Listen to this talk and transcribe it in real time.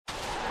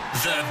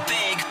The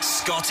Big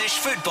Scottish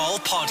Football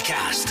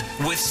Podcast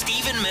with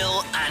Stephen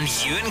Mill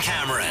and Ewan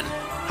Cameron.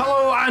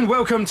 Hello and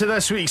welcome to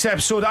this week's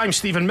episode. I'm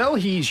Stephen Mill,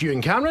 he's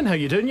Ewan Cameron. How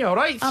you doing? You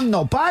alright? I'm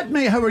not bad,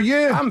 mate. How are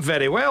you? I'm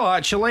very well,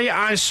 actually.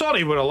 I'm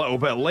sorry we're a little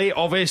bit late,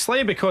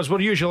 obviously, because we're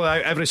usually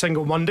out every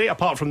single Monday,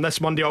 apart from this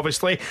Monday,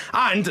 obviously.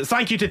 And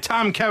thank you to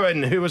Tam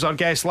Cowan, who was our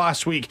guest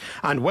last week,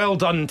 and well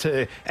done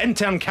to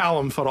intern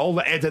Callum for all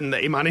the editing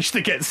that he managed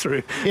to get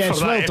through for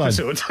that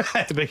episode.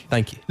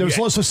 Thank you. There was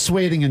lots of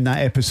swearing in that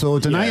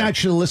episode, and I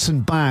actually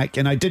listened back,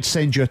 and I did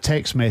send you a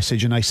text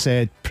message, and I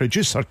said,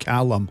 Producer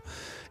Callum,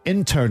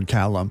 intern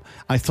Callum,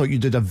 I thought you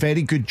did a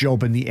very good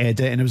job in the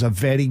edit, and it was a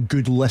very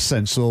good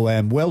listen,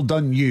 so well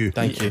done you.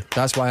 Thank you.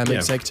 That's why I'm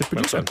executive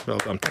producer. Well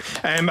done.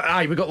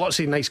 We got lots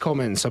of nice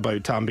comments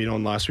about Tam being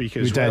on last week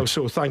as well,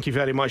 so thank you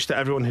very much to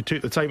everyone who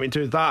took the time to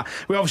do that.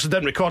 We obviously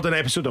didn't record an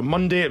episode on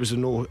Monday, as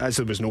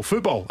there was no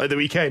football at the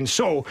weekend,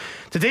 so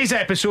today's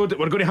episode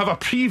we're going to have a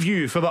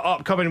preview for the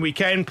upcoming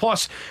weekend,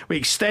 plus we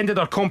extended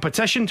our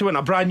competition to win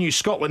a brand new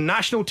Scotland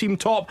national team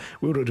top.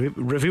 We'll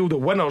reveal the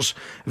winners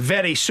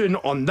very soon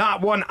on that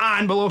one.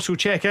 And we'll also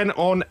check in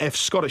on if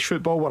Scottish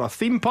football were a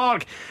theme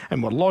park.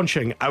 And we're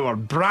launching our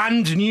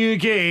brand new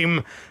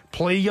game,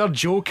 Play Your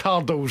Joe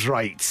Cardles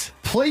Right.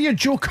 Play your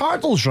Joe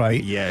Cardles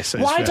right? Yes.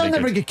 Why don't I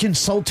ever get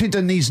consulted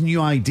in these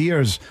new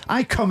ideas?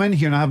 I come in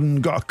here and I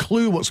haven't got a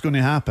clue what's going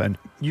to happen.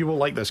 You will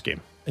like this game.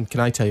 And can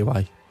I tell you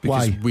why?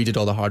 Because Why? we did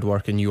all the hard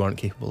work and you aren't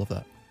capable of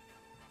that.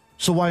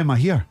 So why am I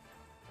here?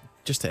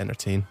 Just to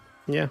entertain.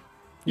 Yeah.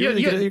 You're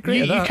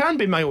great at You that. can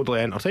be mildly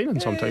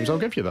entertaining sometimes, I'll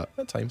give you that.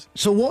 At times.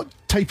 So what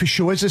type of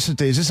show is this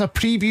today? Is this a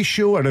preview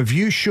show, a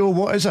review show?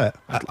 What is it?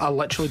 I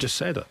literally just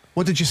said it.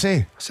 What did you say?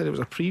 I said it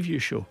was a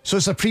preview show. So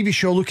it's a preview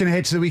show looking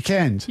ahead to the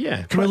weekend?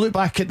 Yeah. Can we look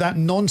back at that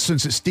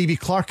nonsense that Stevie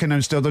Clark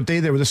announced the other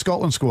day there with the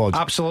Scotland squad?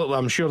 Absolutely,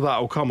 I'm sure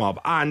that'll come up.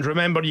 And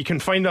remember, you can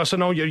find us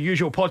on all your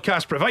usual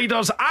podcast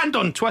providers and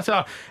on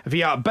Twitter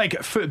via Big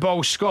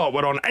Football Scot.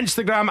 We're on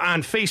Instagram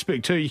and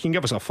Facebook too. You can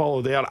give us a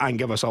follow there and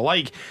give us a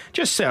like.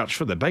 Just search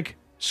for the Big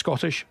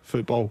Scottish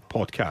Football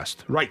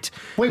Podcast. Right.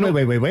 Wait.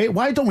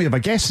 Why don't we have a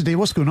guest today?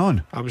 What's going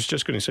on? I was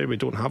just going to say we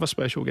don't have a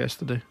special guest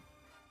today.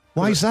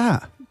 Why is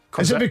that?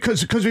 Is it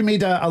because we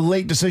made a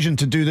late decision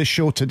to do this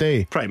show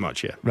today? Pretty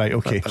much, yeah. Right,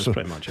 okay. That's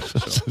pretty much it.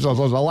 So it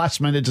was a last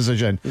minute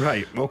decision.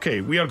 Right,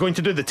 okay. We are going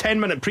to do the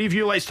 10-minute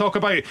preview. Let's talk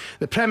about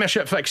the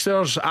Premiership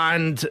fixtures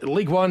and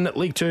League 1,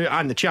 League 2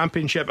 and the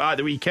Championship at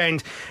the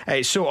weekend.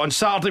 So on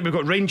Saturday we've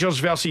got Rangers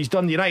versus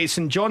Dundee United,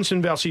 St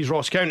Johnstone versus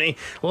Ross County,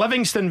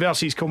 Livingston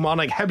versus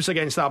Kilmarnock, Hibs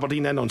against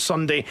Aberdeen, and on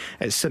Sunday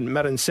it's St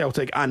Mirren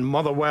Celtic and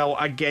Motherwell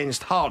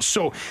against Hearts.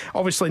 So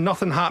obviously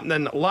nothing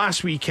happening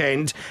last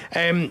weekend.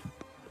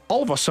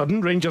 All of a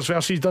sudden, Rangers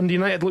versus Dundee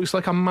United looks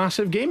like a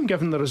massive game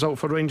given the result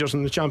for Rangers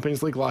in the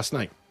Champions League last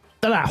night.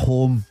 They're at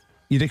home.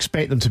 You'd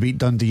expect them to beat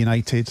Dundee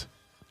United.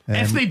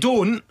 If they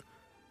don't,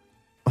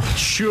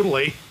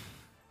 surely,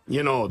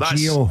 you know,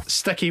 that's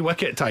sticky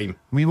wicket time.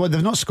 I mean,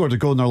 they've not scored a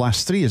goal in their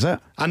last three, is it?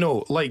 I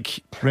know, like,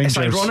 Rangers.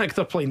 It's ironic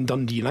they're playing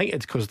Dundee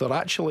United because they're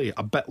actually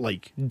a bit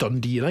like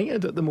Dundee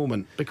United at the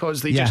moment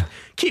because they just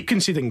keep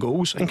conceding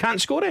goals and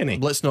can't score any.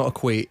 Let's not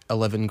equate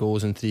 11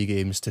 goals in 3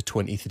 games to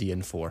 23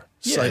 and 4.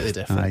 Slightly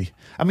different. Aye.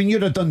 I mean,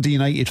 you're a Dundee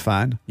United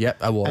fan. Yep,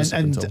 I was.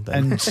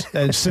 And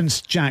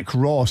since Jack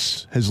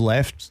Ross has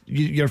left,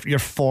 your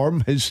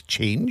form has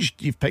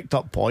changed. You've picked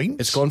up points.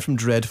 It's gone from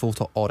dreadful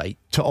to alright.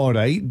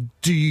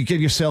 Do you give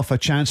yourself a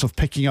chance of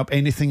picking up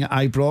anything at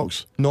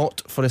Ibrox?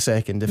 Not for a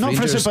second.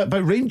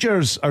 But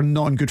Rangers are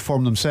not in good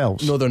form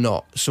themselves. No, they're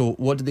not. So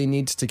what do they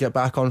need to get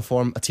back on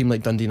form? A team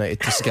like Dundee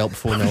United to scalp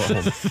 4-0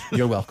 at home.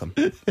 You're welcome.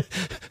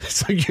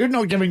 So you're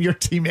not giving your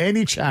team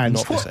any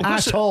chance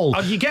at all.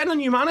 Are you getting a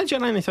new manager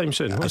anytime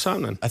soon? What's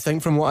happening? I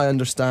think from what I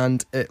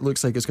understand, it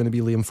looks like it's going to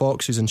be Liam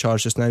Fox who's in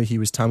charge just now. He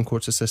was Tam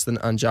Court's assistant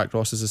and Jack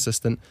Ross's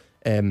assistant.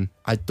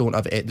 I don't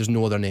have it. There's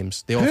no other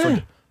names. They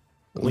offered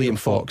Liam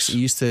Fox. He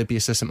used to be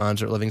assistant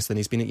manager at Livingston.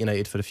 He's been at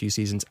United for a few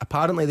seasons.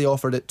 Apparently they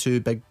offered it to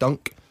Big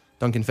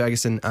Duncan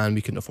Ferguson, and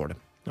we couldn't afford him.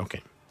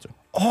 Okay.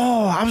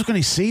 I was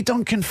going to say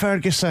Duncan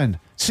Ferguson.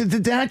 So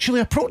did they actually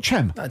approach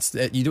him? That's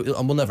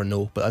we'll never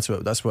know, but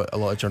that's what a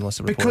lot of journalists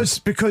are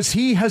reporting. Because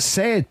he has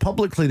said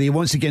publicly that he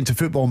wants to get into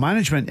football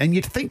management, and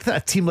you'd think that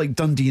a team like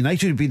Dundee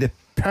United would be the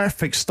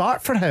perfect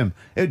start for him.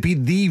 It would be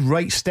the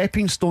right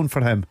stepping stone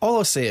for him. All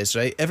I'll say is,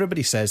 right,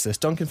 everybody says this,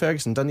 Duncan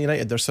Ferguson, Dundee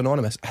United, they're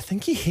synonymous. I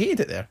think he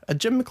hated it there.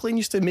 Jim McLean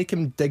used to make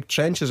him dig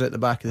trenches at the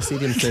back of the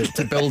stadium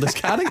to build his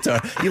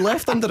character. He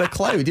left under a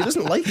cloud. He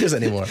doesn't like us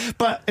anymore.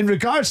 But in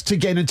regards to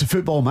getting into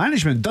football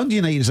management, Dundee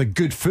United is a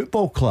good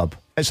football club.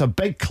 It's a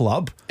big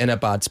club in a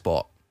bad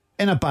spot,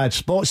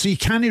 so you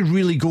can't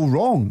really go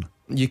wrong.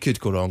 You could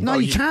go wrong. No,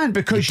 you can't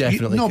because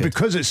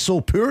because it's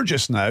so poor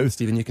just now.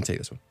 Stephen, you can take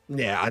this one.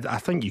 Yeah, I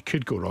think you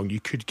could go wrong. You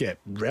could get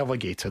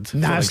relegated.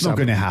 That's not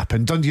going to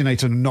happen. Dundee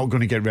United are not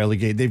going to get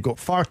relegated. They've got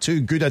far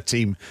too good a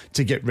team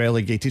to get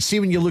relegated. See,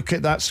 when you look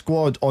at that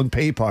squad on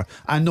paper,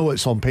 I know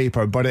it's on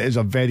paper, but it is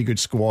a very good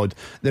squad.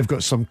 They've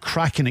got some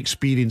cracking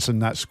experience in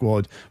that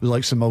squad with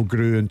like some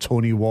Mulgrew and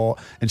Tony Watt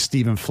and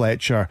Stephen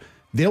Fletcher.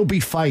 They'll be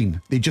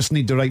fine. They just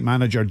need the right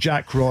manager.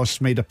 Jack Ross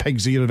made a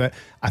pig's ear of it.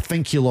 I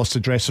think he lost the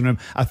dressing room.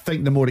 I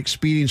think the more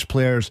experienced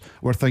players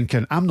were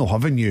thinking, I'm not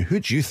having you. Who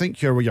do you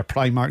think you're with your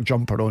Primark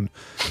jumper on?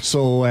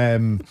 So,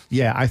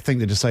 I think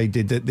they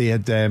decided that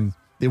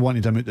they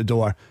wanted him out the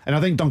door. And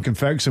I think Duncan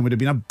Ferguson would have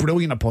been a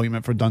brilliant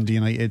appointment for Dundee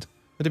United.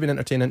 Would have been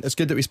entertaining. It's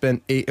good that we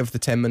spent 8 of the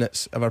 10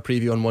 minutes of our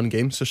preview on one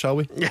game, so shall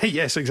we?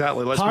 Yes,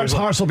 exactly.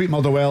 Hearts will beat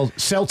Motherwell.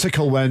 Celtic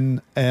will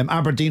win.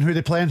 Aberdeen, who are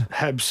they playing?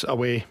 Hibs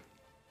away.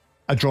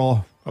 A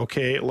draw.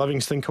 Okay,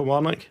 Livingston,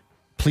 Kilmarnock.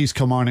 Please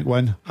Kilmarnock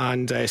win.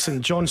 And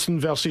St Johnstone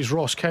versus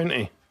Ross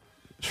County.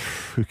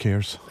 Who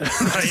cares? Right,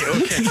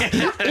 okay.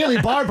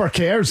 Ailey Barber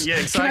cares. Yeah,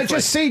 exactly. Can I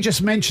just say,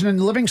 just mentioning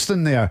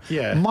Livingston there,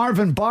 yeah.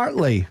 Marvin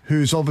Bartley,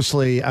 who's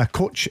obviously a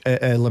coach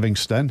at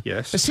Livingston.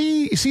 Yes. Is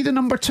he the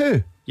number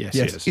 2? Yes,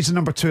 he is. He's the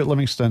number 2 at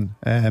Livingston.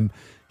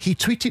 He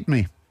tweeted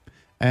me,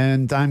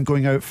 and I'm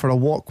going out for a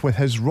walk with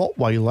his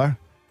Rottweiler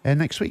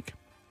next week.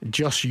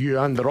 Just you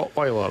and the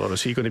Rottweiler, or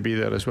is he going to be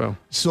there as well?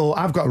 So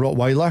I've got a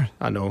Rottweiler.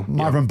 I know.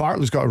 Marvin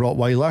Bartley's got a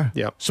Rottweiler.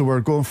 Yep. So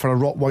we're going for a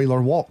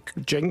Rottweiler walk.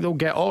 Do you think they'll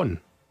get on?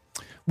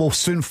 We'll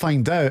soon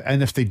find out.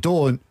 And if they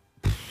don't,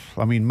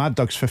 I mean, Mad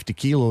Dog's 50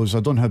 kilos.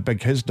 I don't know how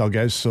big his dog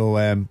is.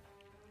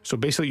 So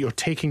basically, you're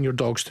taking your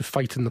dogs to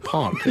fight in the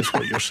park, is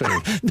what you're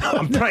saying.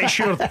 I'm pretty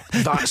sure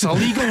that's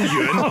illegal,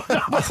 Ewan.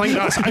 I think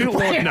that's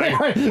outlawed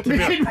now.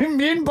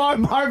 Me and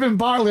Marvin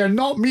Barley are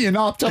not meeting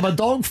up to have a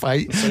dog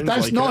fight. That's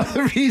like not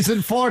the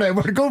reason for it.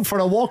 We're going for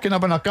a walk and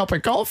having a cup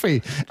of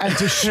coffee and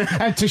to share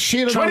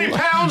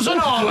 £20 an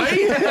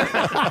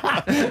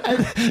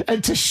Ollie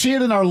and to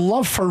share in our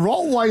love for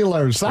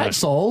Rottweilers.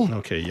 That's all.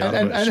 Okay,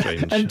 yeah,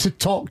 and to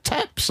talk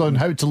tips on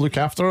how to look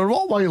after a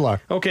Rottweiler.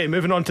 Okay,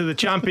 moving on to the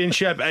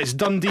Championship. It's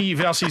Dundee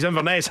versus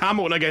Inverness,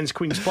 Hamilton against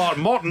Queen's Park,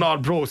 Morton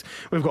Arbroath.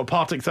 We've got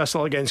Partick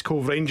Thistle against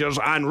Cove Rangers,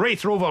 and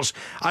Wraith Rovers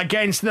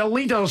against the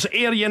leaders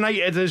Ayr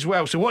United as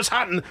well. So what's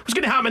going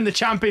to happen in the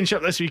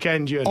Championship this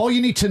weekend, Ewan? All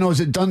you need to know is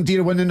that Dundee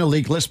are winning the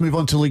league. Let's move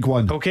on to League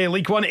One. Okay,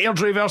 League One,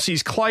 Airdrie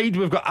versus Clyde.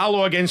 We've got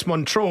Alloa against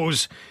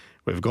Montrose.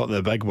 We've got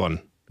the big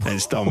one.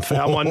 It's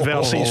Dunfermline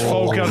versus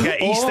Falkirk at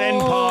East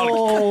End Park,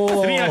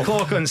 3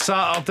 o'clock on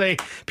Saturday.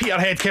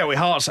 Peterhead, Kelty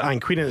Hearts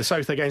and Queen of the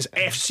South against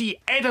FC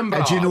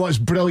Edinburgh. Do you know what's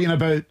brilliant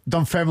about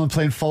Dunfermline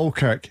playing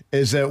Falkirk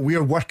is that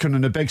we're working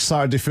on a big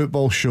Saturday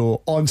football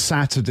show on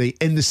Saturday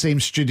in the same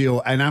studio,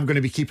 and I'm going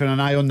to be keeping an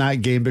eye on that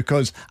game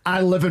because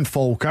I live in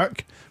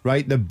Falkirk.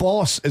 Right, the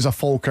boss is a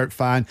Falkirk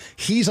fan.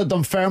 He's a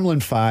Dunfermline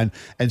fan,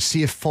 and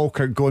see if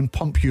Falkirk go and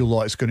pump you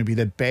lot. It's going to be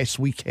the best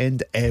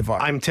weekend ever.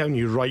 I'm telling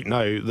you right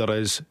now, there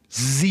is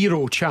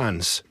zero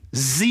chance,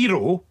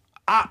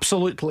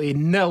 absolutely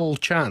nil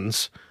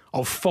chance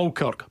of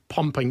Falkirk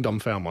pumping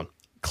Dunfermline.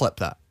 Clip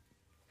that.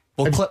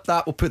 We'll clip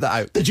that. We'll put that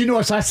out. Did you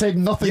notice I said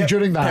nothing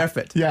during that?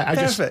 Perfect. Yeah,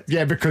 perfect.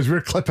 Because we're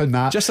clipping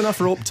that. Just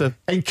enough rope to.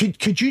 And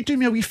could you do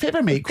me a wee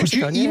favour, mate? Could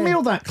you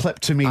email that clip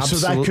to me so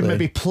that I can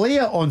maybe play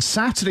it on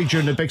Saturday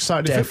during the big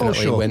Saturday football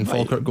show? When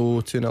Falkirk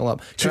go 2-0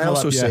 up. Can I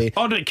also say?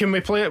 Oh, can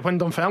we play it when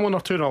Dunfermline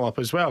are 2-0 up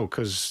as well?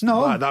 Because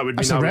no, that would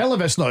be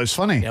irrelevant. It's not as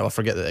funny. Yeah, I'll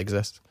forget that it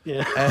exists.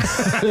 Yeah.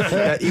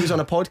 He was on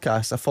a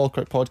podcast, a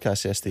Falkirk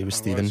podcast yesterday with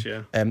Stephen.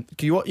 Yeah.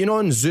 You know,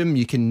 on Zoom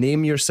you can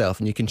name yourself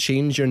and you can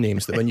change your name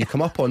so that when you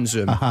come up on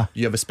Zoom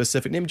you have a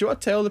specific name. Do you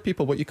want to tell the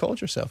people what you called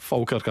yourself?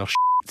 Falkirk or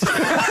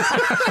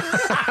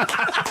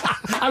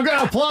I'm going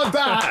to applaud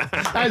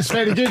that. That's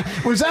very good.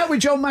 Was that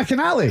with John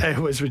McAnally? It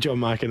was with John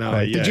McAnally.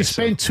 Right. Did you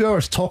spend 2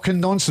 hours talking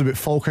nonsense about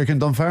Falkirk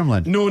and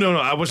Dunfermline? No.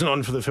 I wasn't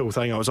on for the full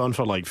thing. I was on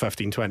for like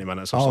 15-20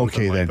 minutes or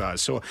something like that.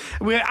 So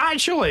we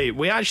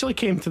actually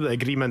came to the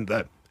agreement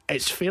that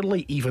it's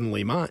fairly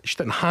evenly matched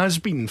and has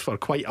been for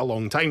quite a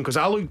long time, because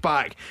I look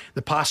back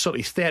the past sort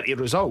of 30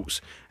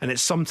 results and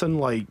it's something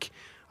like,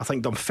 I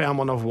think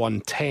Dunfermline have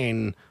won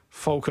 10,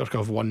 Falkirk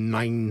have won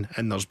 9,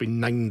 and there's been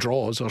 9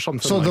 draws or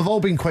something. So they've all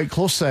been quite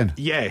close then.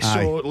 Yeah.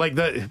 So like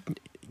that,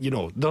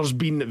 there's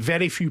been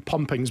very few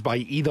pumpings by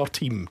either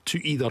team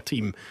to either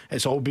team.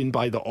 It's all been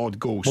by the odd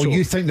goal. Well,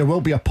 you think there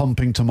will be a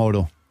pumping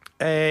tomorrow?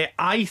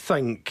 I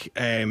think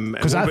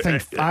because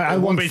I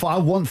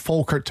want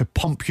Falkirk to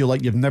pump you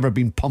like you've never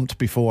been pumped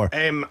before.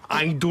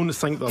 I don't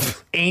think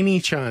there's any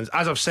chance.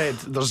 As I've said,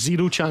 there's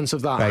zero chance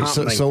of that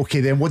happening. So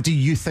okay, then what do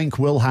you think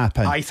will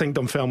happen? I think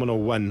Dunfermline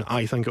will win.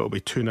 I think it'll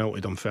be 2-0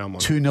 to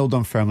Dunfermline. 2-0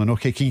 Dunfermline.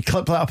 Okay, can you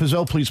clip that up as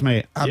well, please,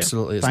 mate?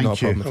 Absolutely, it's Thank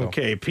not a problem you. at all.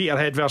 Okay,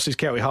 Peterhead versus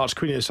Kelty Hearts,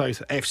 Queen of the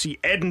South, FC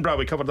Edinburgh.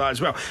 We covered that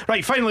as well.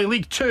 Right, finally,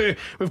 League 2.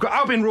 We've got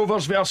Albion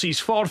Rovers versus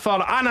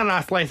Forfar, Annan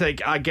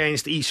Athletic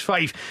against East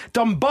Fife,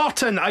 Dumbarton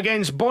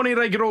against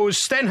Bonnyrigg Rose,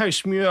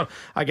 Stenhousemuir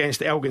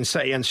against Elgin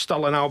City, and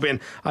Stirling Albion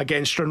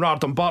against Stranraer.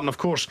 Dumbarton, of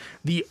course,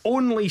 the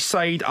only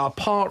side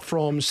apart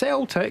from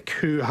Celtic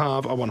who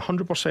have a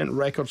 100%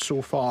 record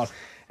so far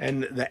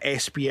in the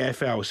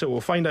SPFL. So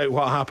we'll find out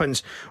what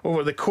happens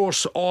over the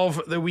course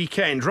of the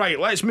weekend. Right,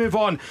 let's move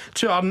on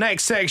to our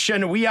next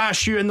section. We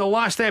asked you in the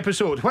last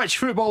episode which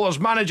footballers,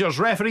 managers,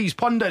 referees,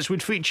 pundits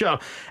would feature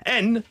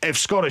in If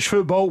Scottish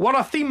Football Were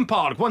a Theme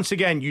Park. Once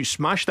again, you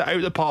smashed it out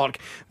of the park.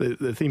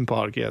 The theme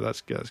park, yeah,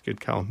 that's good,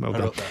 Callum.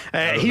 Well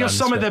done. Here's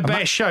some of the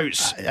best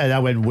shouts.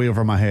 That went way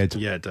over my head.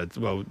 Yeah, it did.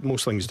 Well,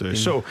 most things do.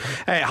 So,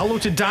 hello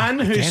to Dan,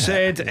 who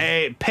said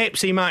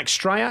Pepsi Max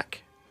Stryak.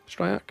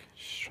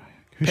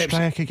 Who's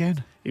Stryak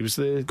again? He was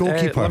the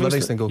goalkeeper.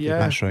 Livingston goalkeeper. Yeah.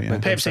 That's right, yeah.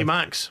 Pepsi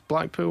Max,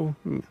 Blackpool.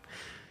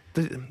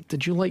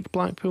 Did you like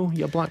Blackpool?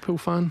 You a Blackpool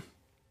fan?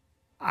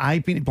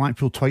 I've been to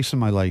Blackpool twice in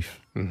my life.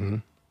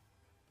 And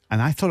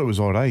I thought it was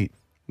all right.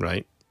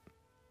 Right.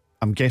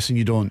 I'm guessing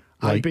you don't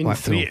like I've been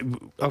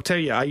Blackpool. I'll tell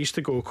you, I used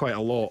to go quite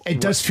a lot.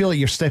 It does feel like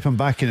you're stepping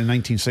back in the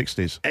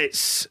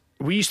 1960s.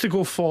 We used to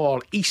go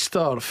for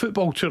Easter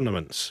football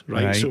tournaments,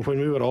 right? So when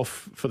we were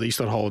off for the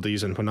Easter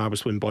holidays and when I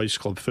was playing boys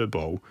club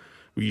football,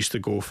 we used to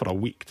go for a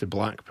week to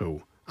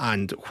Blackpool.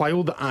 And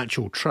while the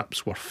actual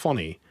trips were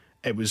funny,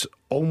 it was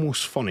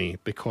almost funny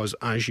because,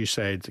 as you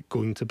said,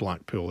 going to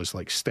Blackpool is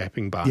like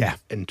stepping back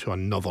into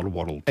another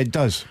world. It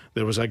does.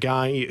 There was a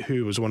guy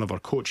who was one of our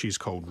coaches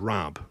called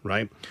Rab,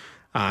 right?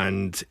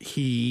 And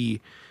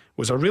he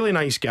was a really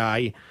nice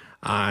guy.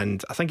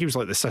 And I think he was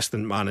like the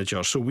assistant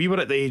manager. So we were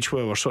at the age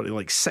where we were sort of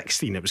like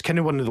 16. It was kind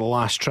of one of the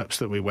last trips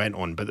that we went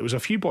on. But there was a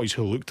few boys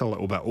who looked a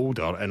little bit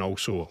older and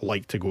also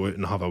liked to go out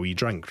and have a wee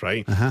drink,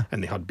 right?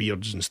 And they had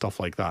beards and stuff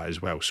like that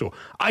as well. So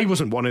I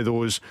wasn't one of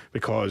those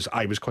because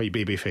I was quite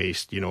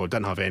baby-faced, you know,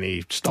 didn't have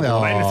any stubble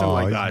or anything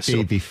like that.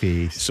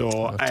 Baby-faced.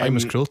 So time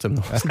was cruel to him,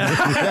 though.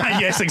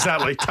 Yes,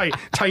 exactly.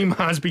 Time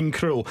has been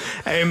cruel.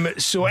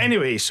 So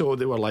anyway, so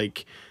they were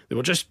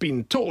just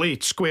being totally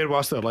square with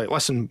us. They're like,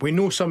 listen, we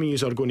know some of you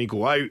are going to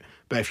go out,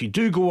 but if you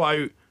do go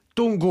out,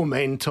 don't go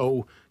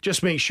mental.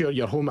 Just make sure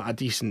you're home at a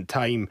decent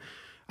time.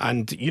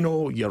 And, you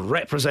know, you're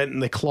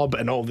representing the club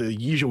and all the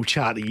usual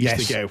chat that you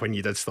used to get when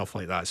you did stuff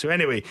like that. So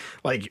anyway,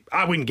 like,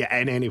 I wouldn't get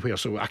in anywhere.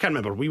 So I can't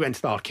remember. We went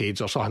to the arcades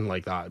or something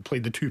like that.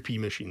 Played the 2p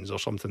machines or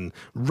something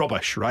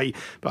rubbish, right?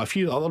 But a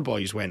few other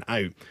boys went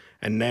out.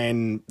 And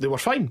then they were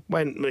fine.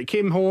 When they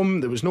came home,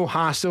 there was no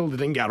hassle. They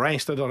didn't get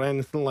arrested or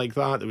anything like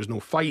that. There was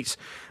no fights.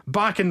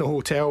 Back in the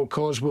hotel,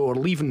 because we were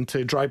leaving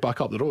to drive back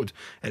up the road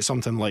at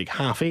something like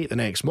 8:30 the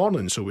next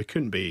morning, so we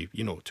couldn't be,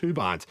 you know, too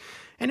bad.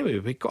 Anyway,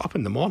 we got up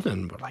in the morning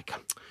and we're like,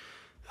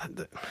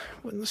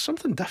 there's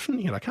something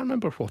different here. I can't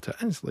remember what it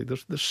is. Like,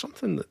 there's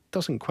something that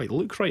doesn't quite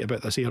look right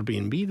about this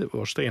Airbnb that we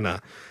were staying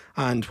at.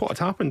 And what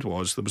had happened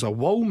was there was a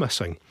wall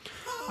missing.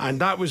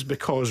 And that was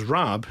because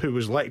Rab, who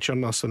was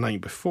lecturing us the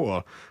night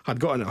before, had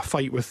got in a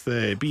fight with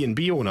the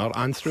B&B owner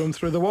and threw him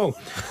through the wall.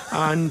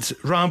 And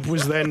Rab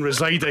was then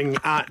residing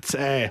at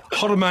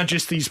Her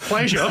Majesty's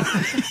pleasure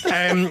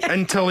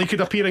until he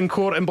could appear in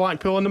court in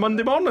Blackpool on the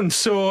Monday morning.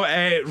 So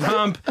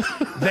Rab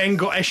then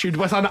got issued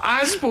with an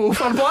ASBO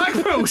for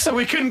Blackpool, so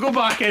we couldn't go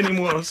back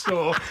anymore.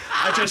 So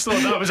I just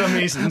thought that was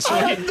amazing. So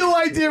I had no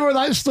idea where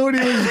that story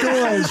was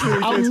going.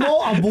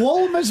 A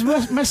wall was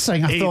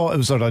missing. I thought it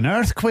was an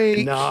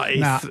earthquake.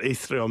 He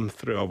threw him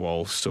through a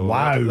wall. So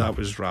wow. that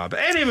was Rab.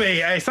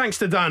 Anyway, thanks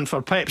to Dan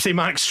for Pepsi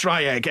Max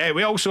Stryak.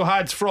 We also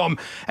had from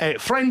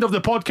friend of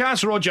the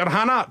podcast, Roger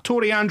Hanna,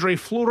 Tori Andre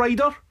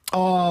Flowrider.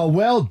 Oh,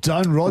 well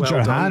done,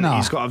 Roger Hanna.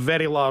 He's got a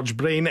very large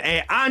brain.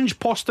 Ange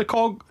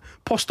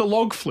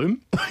Postologflume.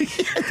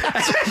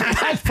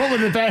 That's probably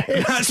the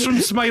best. That's from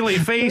Smiley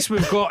Face.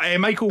 We've got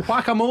Michael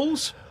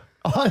Whack-a-Moles.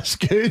 Oh, that's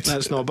good.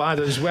 That's not bad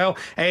as well.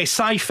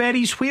 Cy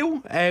Ferry's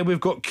Wheel. We've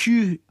got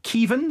Q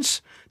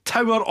Keevans.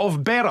 Tower of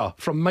Berra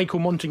from Michael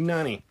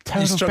Montagnani.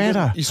 Tower of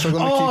Berra. You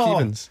struggling with Q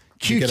Keevans?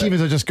 Q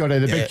Keevans, I just got it.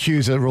 The big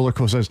Qs at roller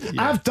coasters.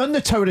 Yeah. I've done the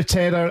Tower of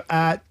Terror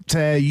at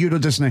Euro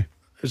Disney.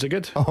 Is it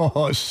good?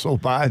 Oh, it's so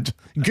bad.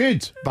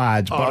 Good,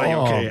 bad. But right,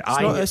 okay.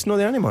 It's not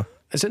there anymore.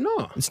 Is it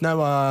not? It's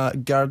now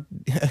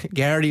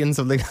Guardians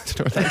of the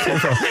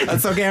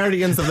That's so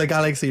Guardians of the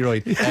Galaxy,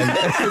 right?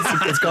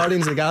 It's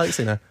Guardians of the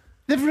Galaxy now.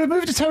 They've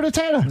removed the Tower of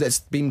Terror. It's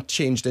been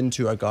changed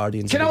into a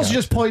Guardians. Can I also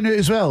just point out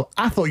as well,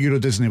 I thought Euro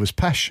Disney was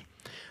pish.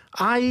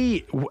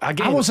 I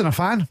wasn't a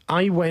fan.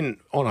 I went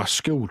on a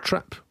school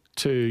trip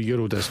to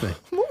Euro Disney.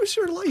 What was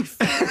your life?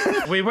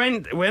 We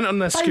went on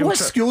this school what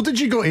trip. school did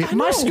you go to?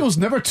 My schools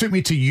never took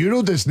me to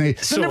Euro Disney.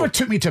 They never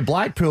took me to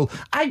Blackpool.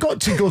 I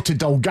got to go to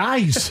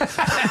Dalguys.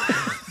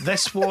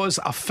 This was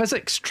a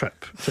physics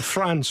trip to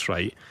France,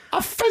 right?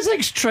 A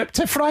physics trip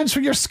to France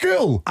with your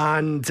school?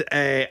 And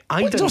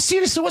no,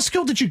 seriously, what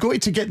school did you go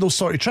to get those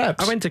sort of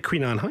trips? I went to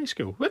Queen Anne High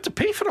School. We had to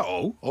pay for it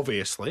all,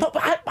 obviously. But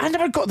I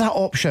never got that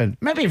option.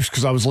 Maybe it was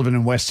because I was living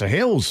in Wester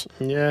Hales.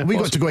 Yeah. We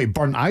got to go to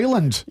Burnt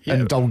Island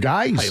and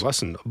Dalguys. Hey,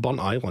 listen, Burnt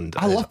Island.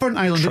 I love Burnt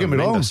Island, don't get me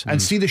wrong.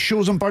 And see the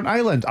shows on Burnt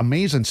Island.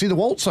 Amazing. See the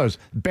waltzers.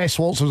 Best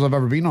waltzers I've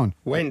ever been on.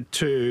 Went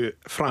to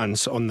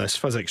France on this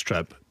physics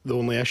trip. The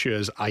only issue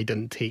is I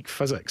didn't take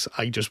physics.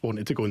 I just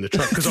wanted to go on the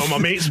trip because all my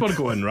mates were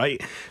going,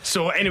 right?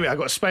 So anyway, I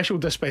got a special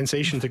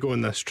dispensation to go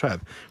on this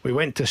trip. We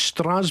went to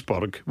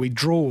Strasbourg. We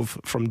drove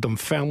from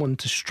Dunfermline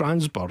to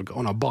Strasbourg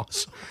on a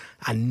bus,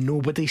 and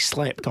nobody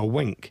slept a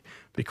wink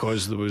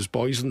because there was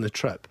boys on the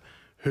trip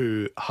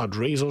who had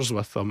razors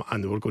with them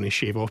and they were going to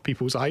shave off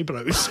people's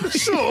eyebrows.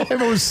 So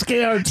everyone was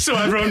scared. So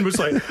everyone was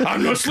like,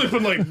 I'm not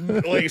sleeping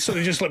like so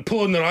they just like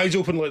pulling their eyes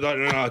open like that.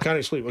 No, I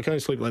can't sleep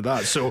like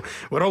that. So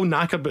we're all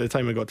knackered by the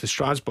time we got to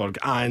Strasbourg,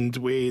 and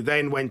we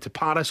then went to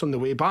Paris on the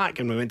way back,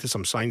 and we went to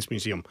some science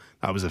museum.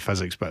 That was the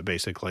physics bit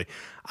basically.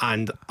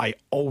 And I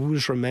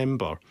always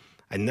remember,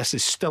 and this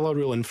is still a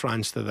rule in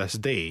France to this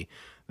day,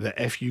 that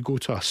if you go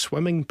to a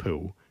swimming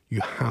pool,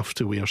 you have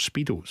to wear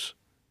Speedos.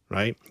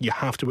 Right? You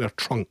have to wear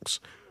trunks.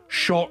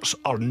 Shorts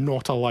are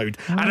not allowed.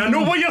 And I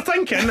know what you're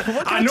thinking.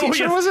 I know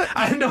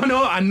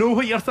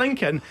what you're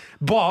thinking.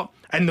 But,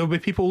 and there'll be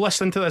people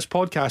listening to this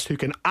podcast who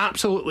can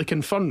absolutely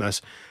confirm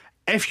this.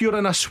 If you're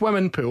in a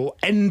swimming pool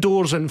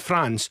indoors in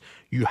France,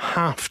 you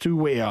have to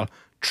wear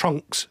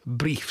trunks,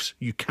 briefs.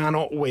 You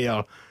cannot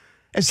wear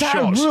Is that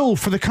shorts. a rule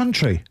for the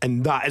country?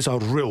 And that is a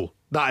rule.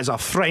 That is a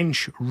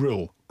French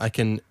rule. I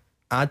can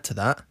add to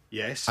that.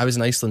 Yes. I was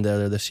in Iceland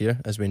earlier this year,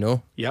 as we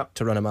know. Yep.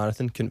 To run a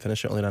marathon. Couldn't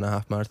finish it, only ran a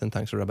half marathon.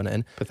 Thanks for rubbing it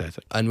in.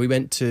 Pathetic. And we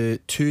went to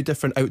 2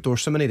 different outdoor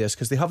swimming areas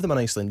because they have them in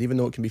Iceland, even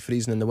though it can be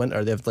freezing in the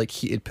winter. They have like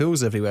heated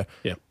pools everywhere.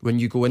 Yeah. When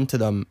you go into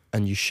them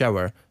and you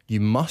shower, you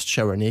must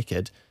shower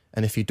naked.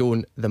 And if you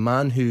don't, the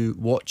man who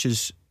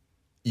watches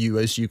you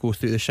as you go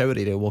through the shower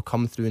area will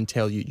come through and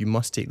tell you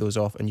must take those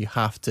off, and you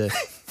have to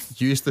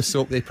use the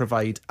soap they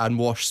provide and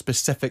wash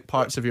specific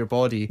parts of your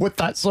body with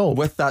that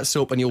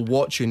soap, and he'll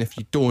watch you, and if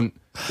you don't,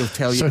 he'll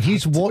tell you. So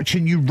he's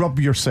watching you rub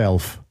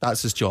yourself.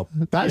 That's his job.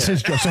 That's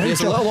his job. So he has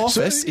a little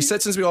office. He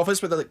sits in his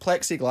office with a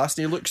plexiglass,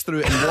 and he looks through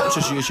it and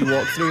watches you as you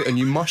walk through, and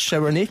you must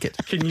shower naked.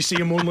 Can you see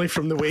him only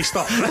from the waist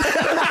up?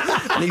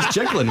 And he's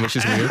jiggling, which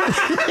is weird.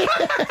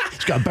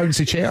 He's got a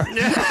bouncy chair.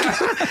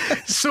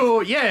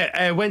 So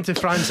I went to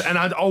France, and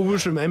I'd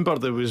always remember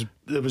there was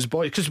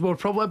boys, because we were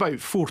probably about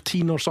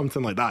 14 or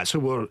something like that.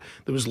 So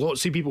there was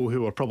lots of people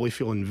who were probably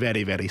feeling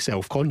very, very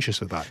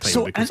self-conscious at that time.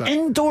 So an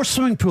indoor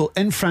swimming pool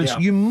in France,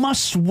 you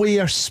must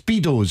wear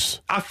Speedos.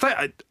 I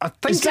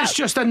think it's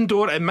just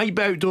indoor. It might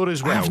be outdoor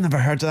as well. I've never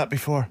heard of that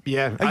before.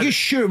 Yeah. Are you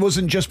sure it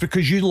wasn't just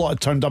because you lot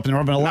had turned up and were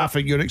having a laugh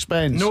at your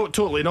expense? No,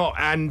 totally not.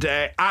 And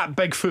at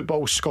Big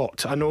Football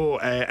Scott, I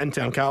know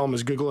Intern Callum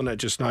is Googling it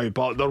just now,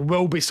 but there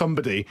will be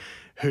somebody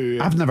who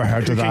I've never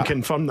heard of that. Can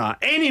confirm that.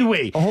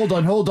 Anyway. Oh, hold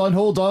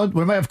on.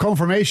 We might have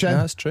confirmation. Yeah,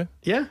 that's true.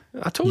 Yeah,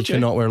 I told you. You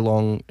cannot wear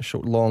long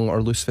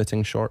or loose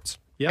fitting shorts.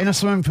 Yep. In a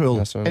swimming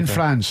pool in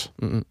France.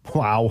 Mm-mm.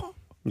 Wow.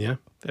 Yeah,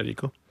 there you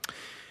go.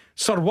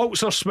 Sir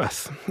Walter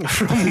Smith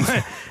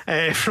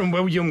from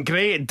William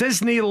Gray.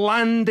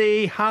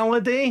 Disneyland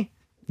Halliday.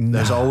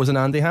 There's always an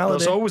Andy Halliday.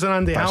 There's always an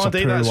Andy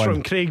Halliday. That's one.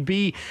 From Craig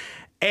B.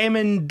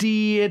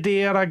 M&D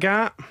de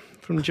Ragat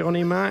from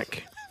Johnny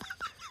Mac.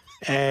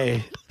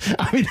 I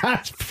mean,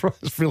 that's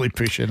really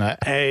pushing it.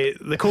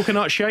 The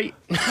coconut shite.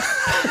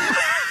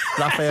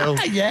 Raphael.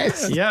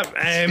 Yes. Yep.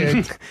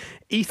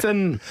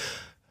 Ethan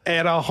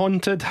era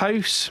haunted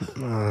house.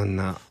 Oh,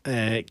 no.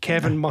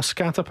 Kevin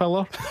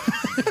Muscatapillar.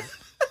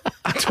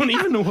 I don't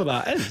even know what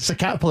that is. It's a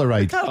caterpillar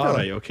ride. All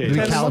right, okay. The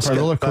caliper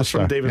roller coaster. That's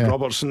from David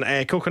Robertson.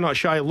 Coconut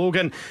Shy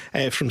Logan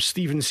from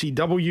Stephen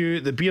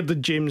CW. The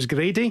Bearded James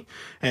Grady.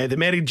 The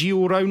Merry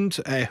Geo Round.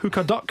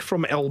 Hookah Duck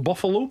from El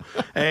Buffalo.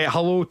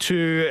 Hello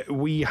to,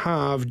 we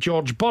have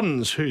George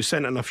Burns, who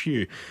sent in a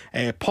few.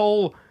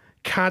 Paul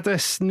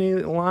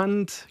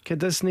Cadisneyland.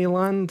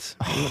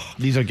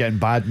 These are getting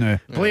bad now.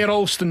 Blair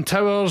Alston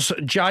Towers,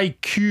 Jai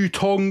Q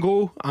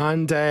Tongo,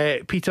 and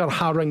Peter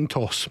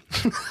Harringtoss.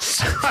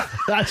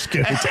 That's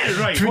good.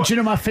 Right. Do you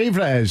know my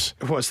favourite is?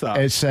 What's that?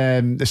 It's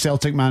the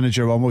Celtic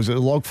manager one. Was it the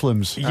Log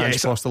Flumes? Yes.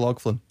 Ange Post the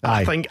Log Flume.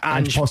 I think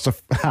Ange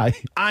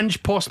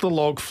Post the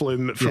Log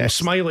Flume from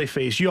Smiley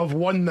Face. You have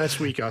won this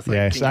week, I think.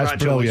 Yes,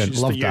 that's brilliant.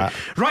 Love that.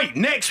 Right,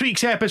 next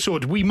week's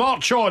episode, we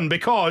march on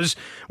because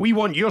we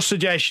want your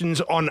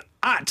suggestions on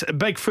at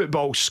Big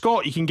Football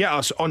Scott. You can get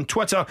us on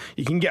Twitter,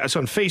 you can get us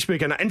on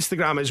Facebook and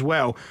Instagram as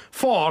well,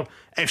 for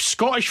if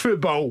Scottish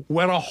football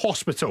were a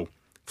hospital.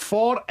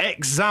 For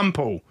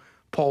example,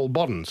 Paul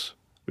Burns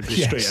would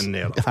be straight in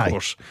there, of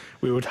course.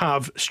 We would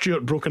have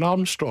Stuart Broken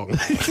Armstrong.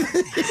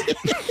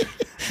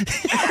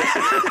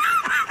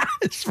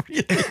 It's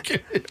really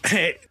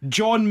good.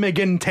 John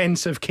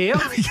McIntensive Care.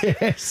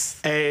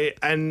 Yes.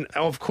 And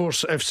of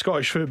course, if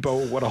Scottish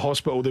football were a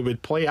hospital, they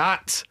would play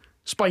at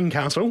Spine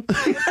Castle.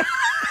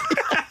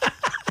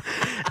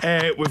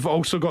 We've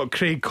also got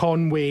Craig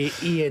Conway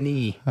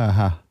A&E.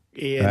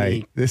 A&E.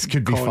 Right, this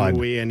could be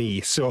fun. A&E.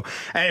 So,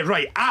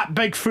 right, at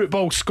Big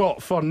Football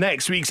Scott for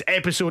next week's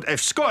episode.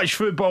 If Scottish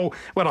football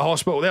were a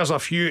hospital, there's a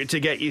few to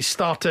get you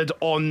started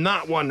on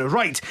that one.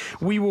 Right,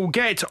 we will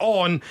get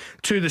on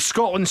to the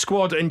Scotland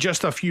squad in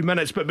just a few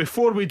minutes. But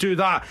before we do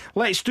that,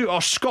 let's do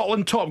our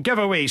Scotland top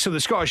giveaway. So the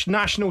Scottish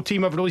national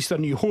team have released their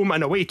new home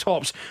and away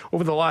tops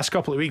over the last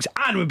couple of weeks.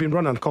 And we've been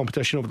running a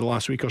competition over the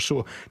last week or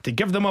so to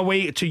give them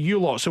away to you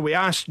lot. So we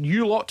asked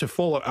you lot to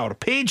follow our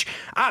page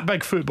at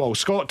Big Football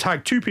Scott.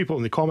 Tag 2 people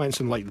in the comments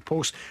and like the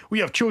post. We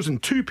have chosen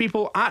 2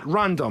 people at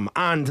random,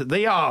 and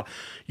they are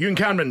Ewan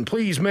Cameron.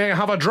 Please, may I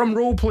have a drum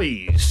roll,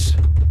 please?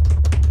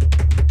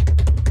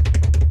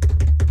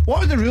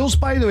 What are the rules,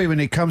 by the way, when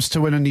it comes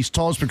to winning these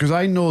tops? Because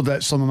I know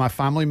that some of my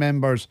family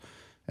members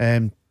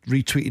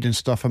retweeted and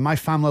stuff, and my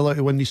family like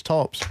to win these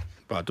tops.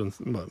 But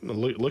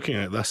looking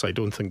at this, I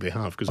don't think they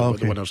have, because I've got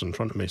the winners in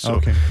front of me.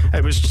 So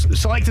it was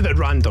selected at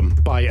random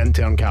by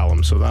intern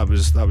Callum. So that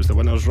was the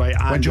winners, right?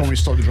 And when do you want me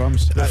to start the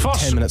drums?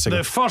 10 minutes ago.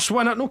 The first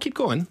winner. No, keep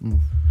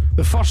going.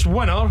 The first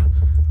winner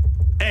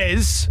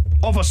is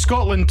of a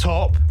Scotland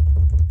top,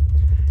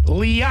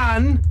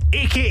 Leanne,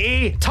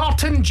 aka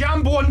Tartan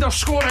Jambo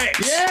 _X.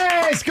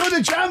 Yes, go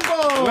to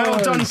Jambo. Well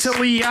done to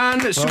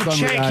Leanne. So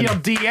check Leanne. Your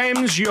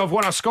DMs. You have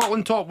won a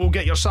Scotland top. We'll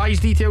get your size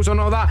details on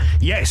all that.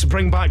 Yes,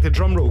 bring back the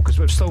drum roll, because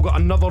we've still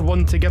got another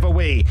one to give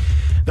away.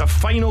 The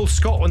final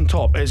Scotland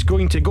top is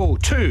going to go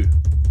to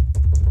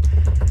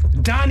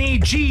Danny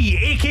G,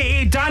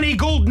 aka Danny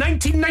Gold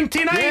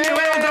 1999. Yes,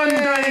 well done,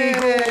 Danny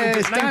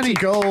Gold. Danny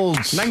Gold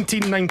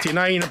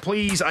 1999.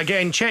 Please,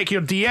 again, check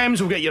your DMs.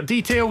 We'll get your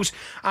details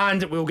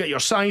and we'll get your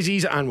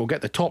sizes and we'll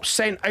get the top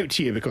sent out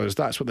to you, because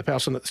that's what the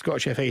person at the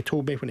Scottish FA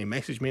told me when he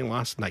messaged me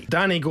last night.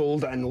 Danny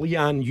Gold and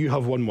Leanne, you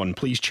have won one.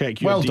 Please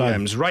check your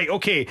DMs. Done. Right,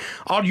 okay.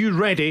 Are you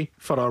ready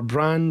for our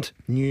brand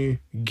new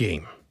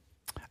game?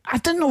 I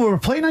didn't know we were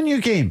playing a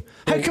new game.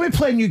 How can we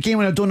play a new game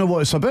when I don't know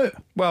what it's about?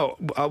 Well,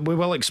 we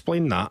will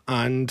explain that,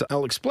 and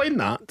I'll explain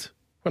that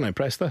when I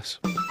press this.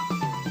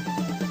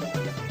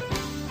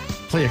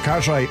 Play your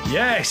cards right.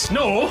 Yes,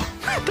 no,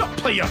 don't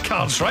play your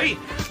cards right.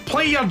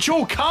 Play your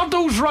Joe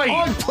Cardles right.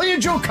 Oh, play your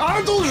Joe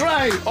Cardles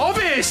right.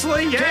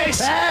 Obviously, yes.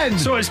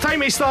 So it's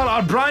time to start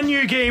our brand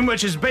new game,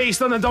 which is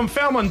based on the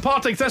Dunfermline,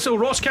 Partick Thistle,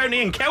 Ross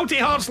County and Kelty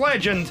Hearts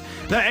legend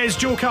that is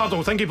Joe Cardle.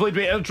 I think he played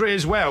with Airdrie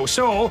as well.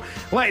 So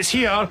let's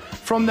hear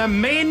from the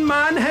main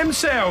man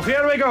himself.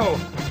 Here we go.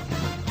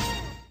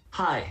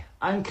 Hi,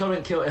 I'm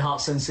current Kelty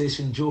Hearts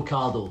sensation Joe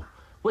Cardle.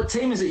 What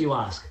time is it, you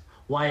ask?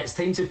 Why, it's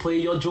time to play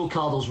your Joe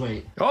Cardles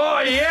right. Oh,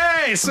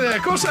 yes! Of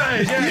course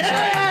it is.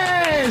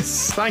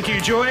 Yes! Thank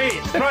you, Joey.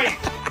 Right.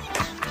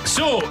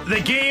 So,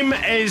 the game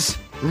is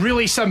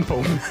really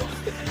simple.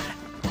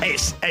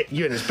 It's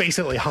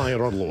basically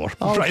higher or lower.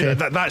 Okay.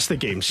 Right, that's the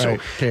game. So,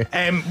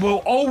 right, we'll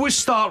always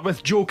start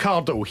with Joe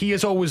Cardle. He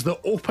is always the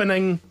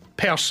opening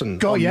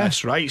person on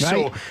this, right?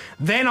 So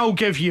then I'll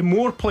give you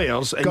more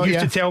players, and you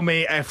have to tell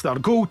me if their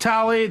goal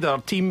tally, their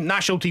team,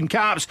 national team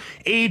caps,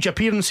 age,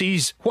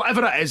 appearances,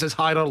 whatever it is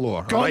higher or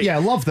lower.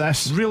 Love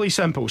this. Really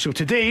simple. So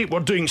today we're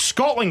doing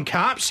Scotland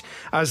caps,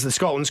 as the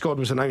Scotland squad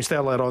was announced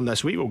earlier on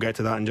this week. We'll get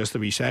to that in just a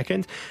wee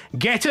second.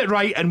 Get it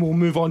right and we'll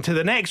move on to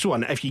the next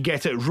one. If you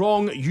get it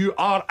wrong, you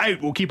are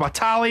out. We'll keep a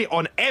tally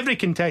on every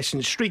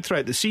contestant streak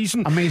throughout the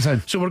season.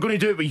 Amazing. So we're going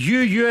to do it with you,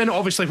 Ewan.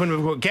 Obviously when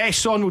we've got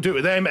guests on, we'll do it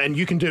with them, and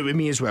you can do it with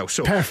me as well.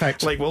 So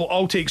perfect. Like, we'll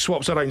all take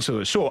swaps around. So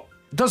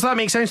does that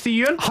make sense to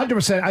you, Ewan?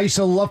 100%. I used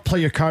to love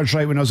play your cards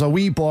right when I was a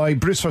wee boy.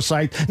 Bruce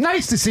Forsyth.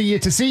 Nice to see you.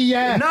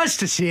 Nice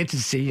to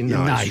see you.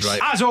 Nice. Right.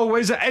 As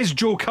always, it is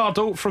Joe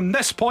Cardle. From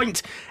this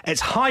point,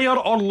 it's higher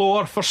or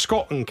lower for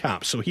Scotland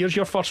caps. So here's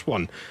your first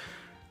one.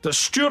 Does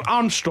Stuart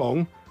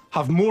Armstrong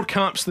have more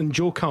caps than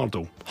Joe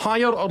Cardle?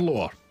 Higher or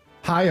lower?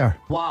 Higher.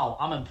 Wow,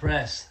 I'm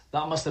impressed.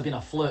 That must have been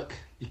a fluke.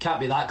 You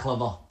can't be that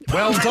clever.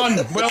 Well done.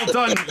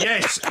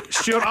 Yes,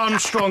 Stuart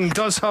Armstrong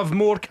does have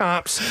more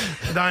caps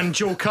than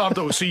Joe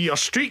Cardle. So your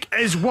streak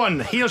is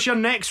 1. Here's your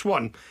next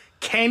one.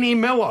 Kenny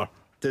Miller.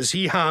 Does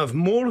he have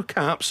more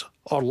caps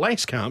or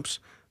less caps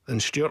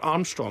than Stuart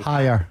Armstrong?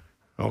 Higher.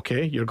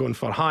 Okay, you're going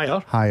for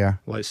higher. Higher.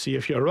 Let's see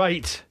if you're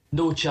right.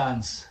 No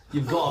chance.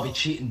 You've got to be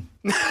cheating.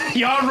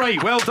 You are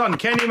right. Well done.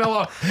 Kenny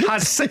Miller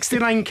has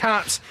 69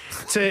 caps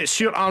to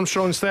Stuart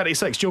Armstrong's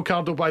 36. Joe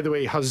Cardle, by the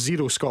way, has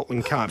 0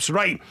 Scotland caps.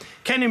 Right.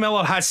 Kenny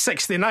Miller has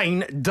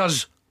 69.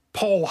 Does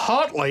Paul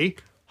Hartley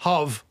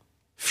have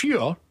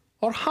fewer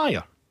or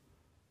higher?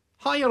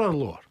 Higher or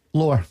lower?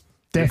 Lower.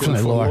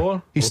 Definitely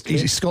lower.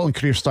 His Scotland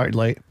career started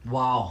late.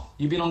 Wow.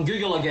 You've been on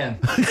Google again.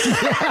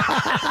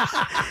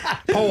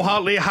 Paul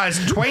Hartley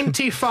has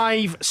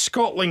 25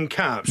 Scotland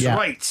caps. Yeah.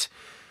 Right.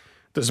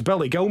 Does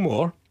Billy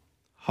Gilmore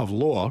have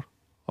lower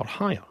or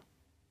higher?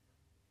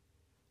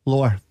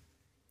 Lower.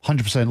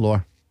 100%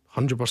 lower.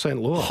 100%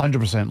 lower.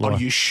 100% lower. Are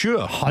you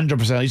sure?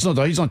 100%.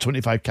 He's on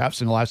 25 caps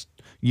in the last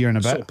year and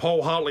a bit. So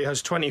Paul Hartley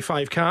has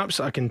 25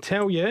 caps. I can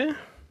tell you.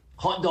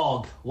 Hot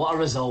dog. What a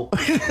result.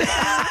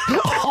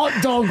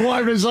 Hot dog.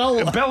 What a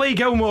result. Billy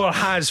Gilmore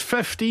has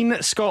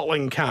 15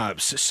 Scotland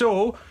caps.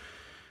 So,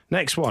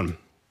 next one.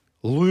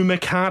 Lou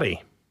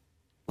McCarry.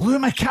 Lou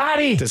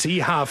Macari. Does he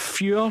have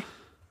fewer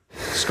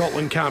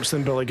Scotland caps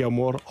than Billy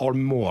Gilmore or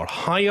more?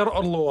 Higher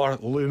or lower,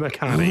 Lou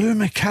Macari? Lou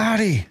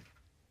Macari.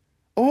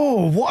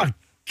 Oh, what a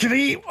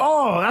great...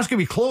 Oh, that's going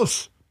to be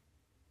close.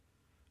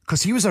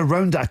 Because he was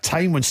around at a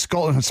time when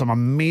Scotland had some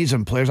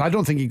amazing players. I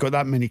don't think he got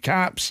that many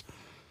caps.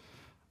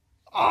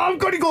 Oh, I'm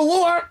going to go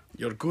lower.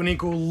 You're going to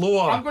go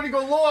lower. I'm going to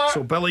go lower.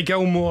 So Billy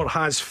Gilmore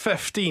has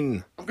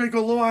 15. I'm going to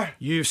go lower.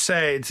 You've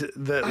said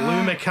that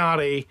Lou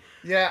Macari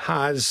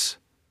has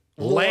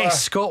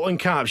less Scotland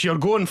caps. You're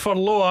going for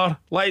lower.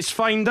 Let's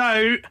find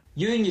out.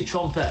 You and your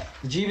trumpet.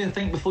 Did you even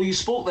think before you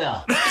spoke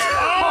there?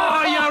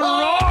 Oh, you're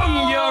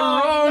wrong. You're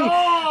wrong.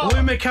 No.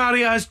 Lou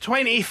Macari has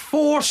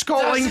 24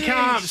 Scotland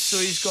caps, so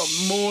he's got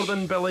more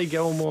than Billy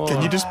Gilmore.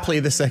 Can you just play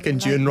the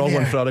second June wrong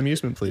one for our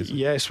amusement, please?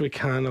 Yes, we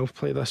can. I'll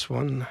play this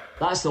one.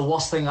 That's the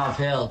worst thing I've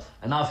heard,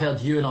 and I've heard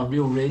you on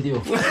real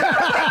radio.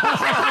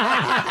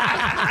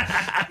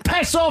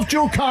 Piss off,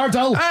 Joe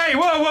Cardle. Hey,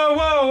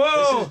 whoa.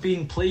 This has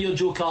been Play Your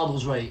Joe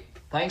Cardles Right.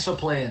 Thanks for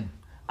playing.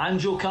 I'm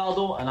Joe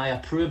Cardle, and I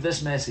approve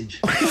this message.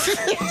 Right,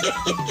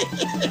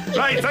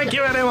 thank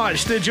you very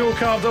much to Joe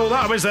Cardle.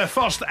 That was the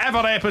first ever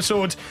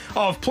episode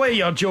of Play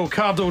Your Joe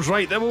Cardles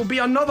Right. There will be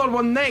another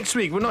one next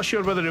week. We're not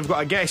sure whether we've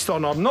got a guest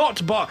on or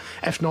not, but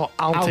if not,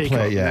 I'll take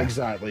play it. it, yeah.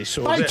 Exactly.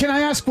 So Right, can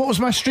I ask what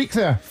was my streak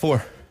there?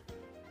 4.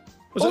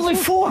 was Only it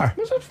 4.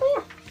 Was it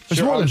 4? It's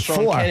Stuart more than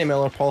Armstrong, 4. Kenny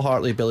Miller, Paul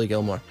Hartley, Billy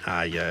Gilmore.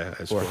 Ah, yeah,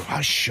 it's 4.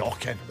 That's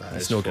shocking.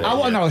 It's no good. I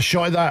want another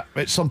shot at that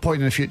at some point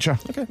in the future.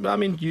 I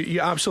mean, you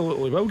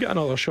absolutely will get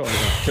another shot at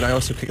that. Can I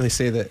also quickly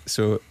say that?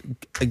 So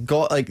I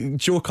got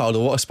Joe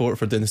Cardle, what a sport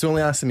for doing this. We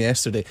only asked him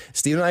yesterday.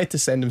 Steve and I had to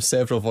send him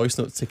several voice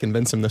notes to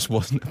convince him this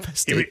wasn't a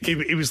mistake.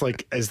 He was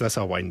like, is this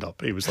a wind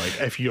up? He was like,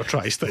 if you're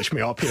trying to stitch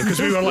me up here, because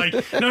we were like,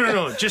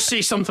 no, just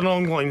say something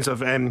along the lines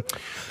of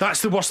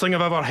that's the worst thing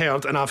I've ever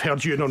heard, and I've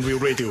heard you on real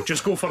radio.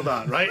 Just go for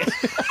that, right?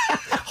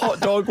 Hot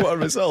dog, what a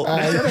result.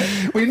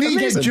 We need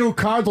to get Joe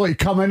Cardle to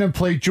come in and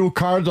play Joe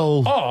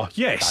Cardle. Oh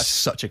yes, That's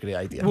such a great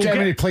idea. Get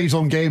him to play his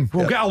own game.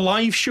 We'll get a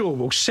live show.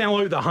 We'll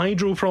sell out the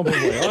Hydro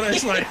probably.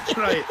 Honestly,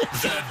 right.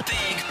 The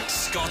Big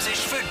Scottish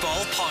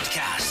Football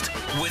Podcast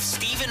with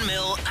Stephen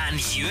Mill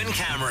and Ewan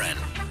Cameron.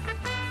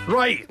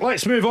 Right,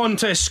 let's move on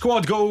to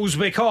squad goals,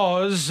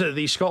 because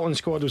the Scotland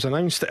squad was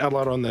announced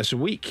earlier on this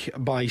week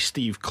by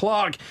Steve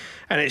Clarke,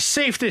 and it's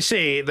safe to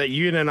say that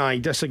Ewan and I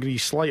disagree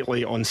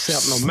slightly on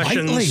certain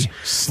omissions.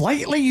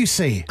 Slightly, you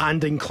say?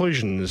 And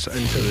inclusions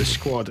into the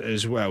squad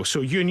as well. So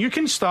Ewan, you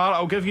can start.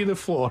 I'll give you the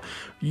floor.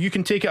 You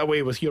can take it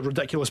away with your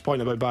ridiculous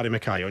point about Barry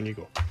Mackay. On you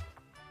go.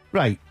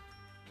 Right.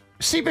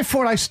 See,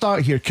 before I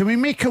start here, can we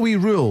make a wee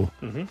rule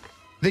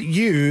that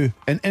you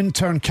and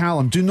intern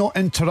Callum do not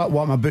interrupt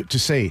what I'm about to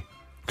say?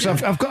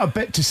 Because I've got a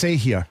bit to say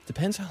here.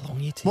 Depends how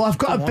long you take. Well, I've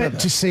got a bit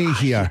to say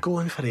here. Go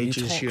on for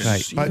ages, Ewan.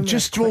 Right, but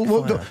just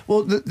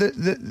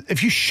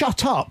if you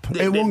shut up,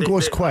 it won't go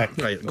as quick.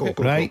 Right, go.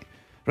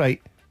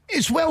 Right.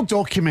 It's well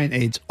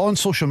documented on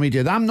social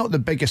media that I'm not the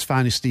biggest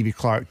fan of Stevie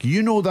Clarke.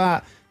 You know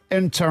that.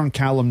 Intern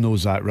Callum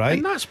knows that, right?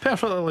 And that's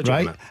perfectly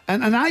legitimate. Right,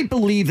 and I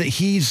believe that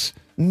he's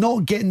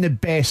not getting the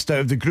best out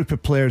of the group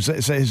of players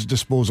that's at his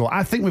disposal.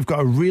 I think we've got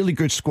a really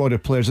good squad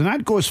of players, and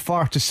I'd go as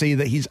far to say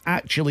that he's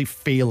actually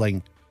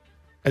failing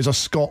as a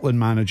Scotland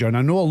manager. And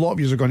I know a lot of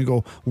you are going to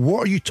go,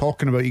 what are you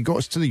talking about? He got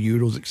us to the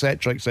Euros,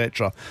 etc,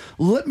 etc.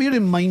 Let me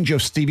remind you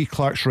of Stevie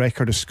Clarke's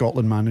record as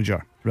Scotland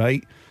manager,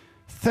 right?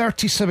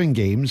 37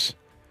 games,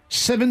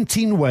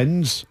 17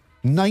 wins,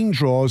 9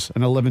 draws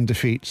and 11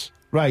 defeats.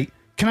 Right,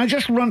 can I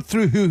just run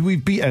through who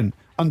we've beaten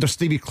under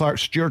Stevie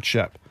Clarke's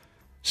stewardship?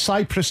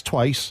 Cyprus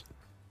twice,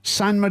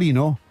 San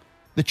Marino,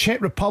 the Czech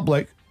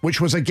Republic,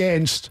 which was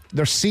against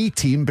their C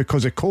team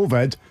because of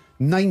COVID,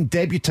 9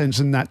 debutants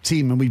in that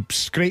team, and we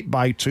scraped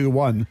by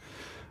 2-1.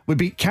 We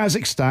beat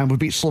Kazakhstan, we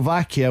beat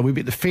Slovakia, we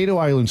beat the Faroe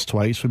Islands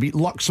twice, we beat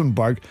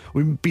Luxembourg,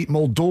 we beat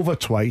Moldova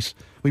twice,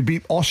 we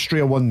beat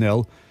Austria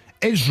 1-0,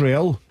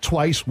 Israel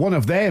twice. One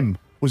of them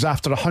was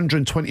after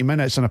 120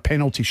 minutes in a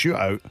penalty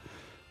shootout.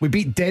 We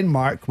beat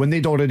Denmark when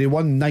they'd already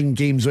won 9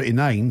 games out of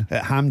 9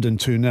 at Hampden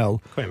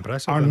 2-0. Quite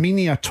impressive.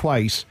 Armenia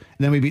twice,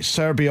 and then we beat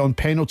Serbia on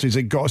penalties.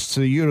 It got us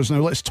to the Euros. Now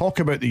let's talk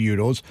about the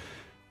Euros.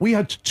 We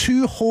had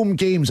 2 home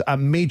games at a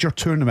major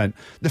tournament.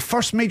 The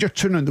first major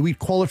tournament that we'd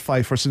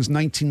qualified for since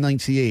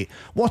 1998.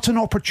 What an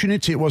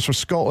opportunity it was for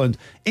Scotland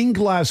in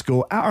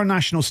Glasgow at our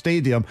national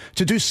stadium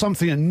to do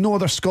something that no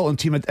other Scotland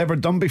team had ever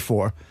done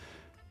before.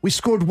 We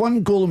scored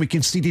 1 goal and we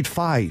conceded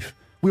 5.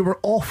 We were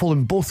awful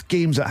in both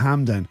games at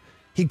Hampden.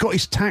 He got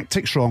his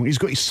tactics wrong. He's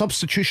got his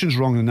substitutions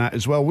wrong in that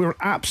as well. We were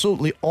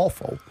absolutely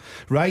awful,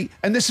 right?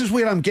 And this is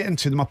where I'm getting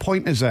to. My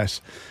point is this.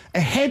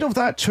 Ahead of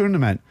that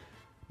tournament,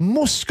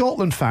 most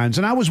Scotland fans,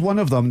 and I was one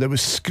of them, that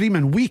was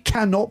screaming, we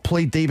cannot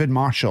play David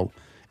Marshall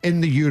in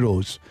the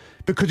Euros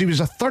because he was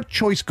a third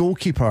choice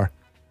goalkeeper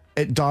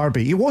at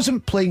Derby. He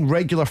wasn't playing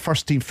regular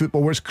first team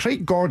football, whereas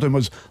Craig Gordon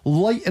was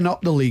lighting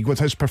up the league with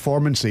his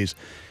performances.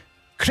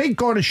 Craig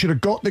Gordon should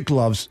have got the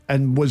gloves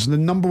and was the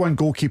number 1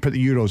 goalkeeper at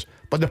the Euros.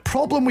 But the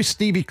problem with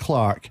Stevie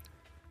Clarke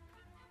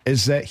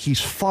is that he's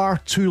far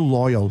too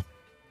loyal.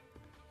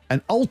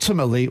 And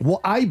ultimately,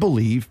 what I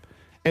believe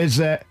is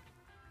that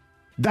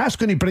that's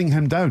going to bring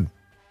him down.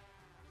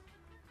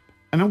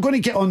 And I'm going to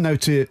get on now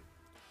to...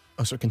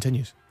 Oh, so it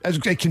continues.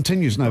 It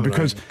continues now,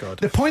 because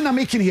the point I'm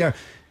making here,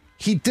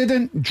 he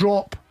didn't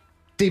drop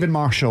David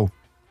Marshall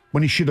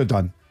when he should have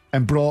done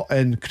and brought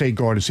in Craig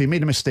Gordon, so he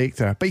made a mistake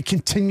there, but he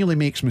continually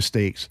makes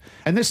mistakes.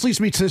 And this leads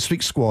me to this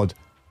week's squad.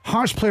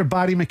 Hearts player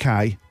Barry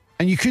Mackay,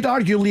 and you could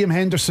argue Liam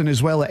Henderson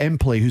as well at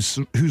Empoli,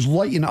 who's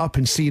lighting it up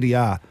in Serie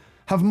A,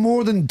 have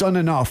more than done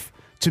enough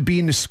to be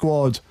in the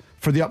squad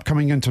for the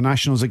upcoming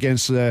internationals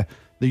against the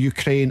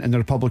Ukraine and the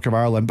Republic of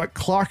Ireland. But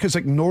Clark has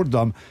ignored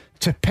them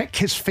to pick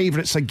his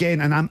favourites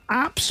again, and I'm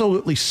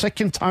absolutely sick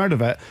and tired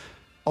of it,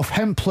 of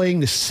him playing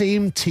the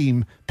same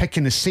team,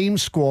 picking the same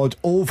squad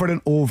over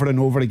and over and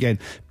over again.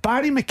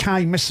 Barry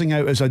Mackay missing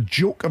out is a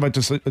joke of a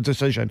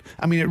decision.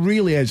 I mean, it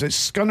really is.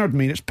 It's scunnered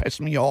me and it's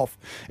pissed me off.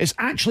 It's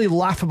actually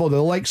laughable.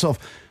 The likes of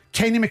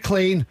Kenny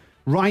McLean,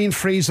 Ryan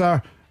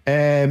Fraser,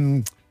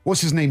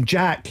 what's his name?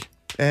 Jack,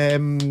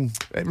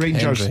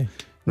 Rangers.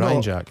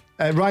 Ryan Jack.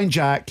 Ryan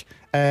Jack.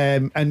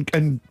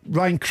 And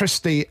Ryan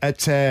Christie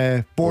at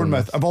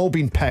Bournemouth have all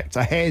been picked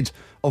ahead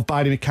of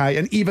Barry Mackay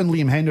and even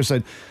Liam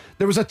Henderson.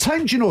 There was a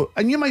time,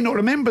 and you might not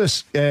remember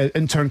this,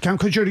 intern Cam,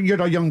 because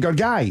you're a younger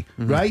guy,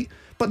 right?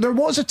 But there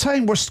was a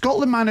time where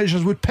Scotland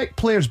managers would pick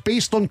players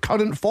based on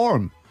current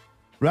form,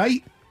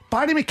 right?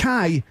 Barry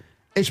Mackay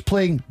is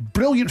playing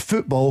brilliant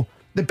football,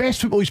 the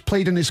best football he's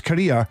played in his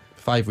career.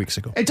 5 weeks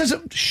ago. It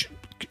doesn't...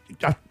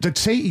 I did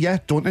say, yeah,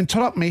 don't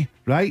interrupt me,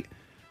 right?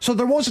 So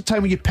there was a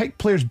time when you pick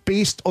players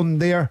based on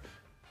their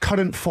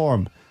current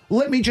form.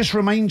 Let me just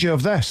remind you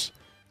of this.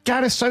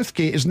 Gareth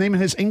Southgate is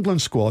naming his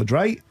England squad,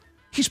 right?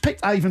 He's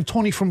picked Ivan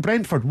Toney from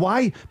Brentford.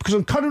 Why? Because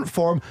on current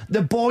form,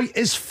 the boy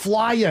is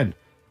flying.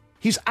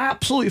 He's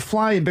absolutely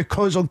flying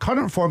because on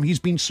current form, he's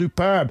been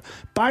superb.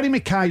 Barry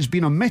Mackay's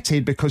been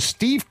omitted because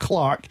Steve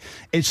Clarke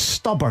is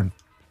stubborn.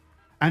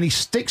 And he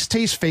sticks to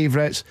his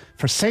favourites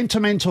for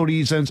sentimental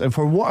reasons, and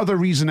for what other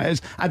reason it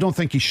is. I don't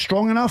think he's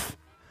strong enough.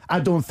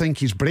 I don't think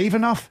he's brave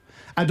enough.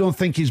 I don't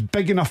think he's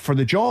big enough for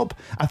the job.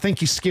 I think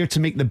he's scared to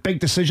make the big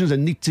decisions that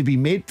need to be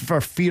made for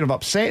fear of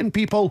upsetting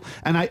people.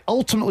 And I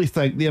ultimately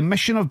think the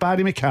omission of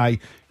Barry Mackay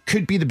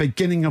could be the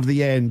beginning of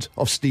the end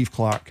of Steve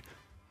Clarke.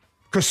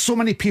 Because so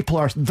many people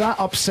are that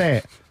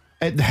upset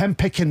at him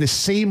picking the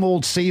same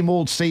old,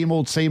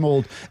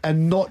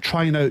 and not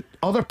trying out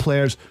other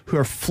players who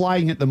are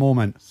flying at the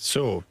moment.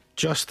 So,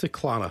 just to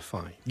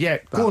clarify. Yeah,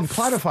 go and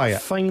clarify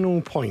it.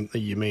 Final point that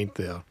you made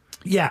there.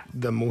 Yeah.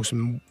 The most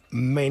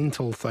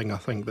mental thing I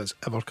think that's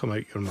ever come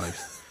out your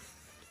mouth.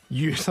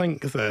 You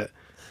think that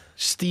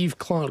Steve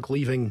Clarke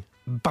leaving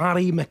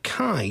Barry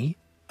Mackay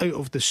out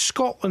of the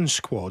Scotland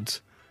squad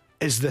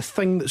is the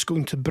thing that's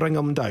going to bring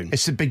him down?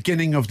 It's the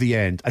beginning of the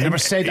end. I never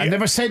said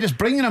it's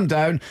bringing him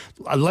down.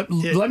 Let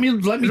me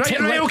the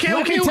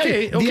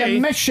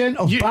omission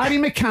of Barry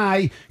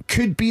Mackay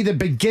could be the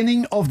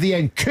beginning of the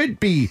end. Could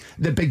be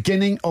the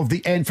beginning of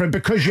the end for him,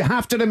 because you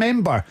have to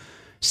remember.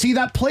 See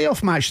that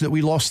playoff match that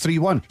we lost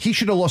 3-1? He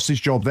should have lost his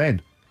job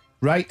then,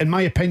 right? In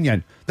my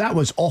opinion, that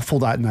was awful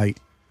that night.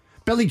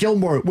 Billy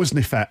Gilmore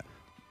wasn't fit.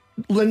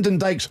 Lyndon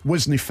Dykes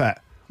wasn't fit.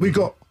 We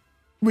got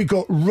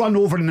run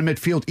over in the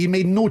midfield. He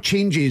made no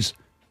changes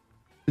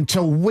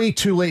until way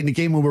too late in the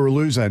game when we were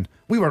losing.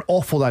 We were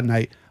awful that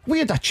night. We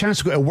had a chance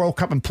to go to a World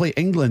Cup and play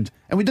England,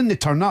 and we didn't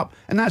turn up.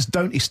 And that's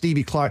down to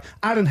Stevie Clarke.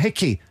 Aaron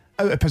Hickey,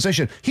 out of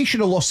position. He should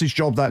have lost his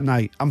job that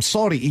night. I'm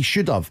sorry, he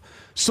should have.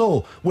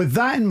 So, with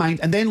that in mind,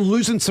 and then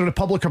losing to the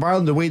Republic of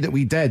Ireland the way that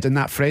we did in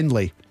that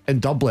friendly in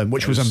Dublin,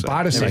 which was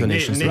embarrassing.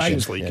 It was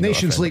Nations League.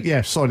 Nations League,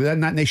 yeah, sorry, in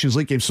that Nations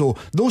League game. So,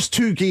 those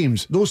two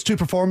games, those two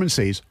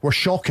performances were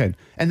shocking.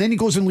 And then he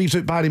goes and leaves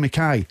out Barry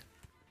Mackay.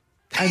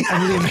 And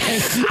then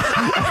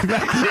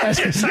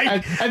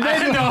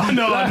no.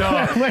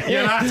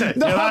 You're at it.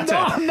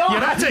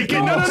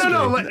 You're at it.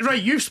 No.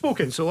 Right, you've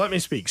spoken, so let me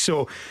speak.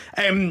 So,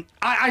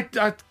 I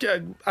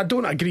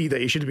don't agree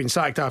that he should have been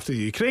sacked after the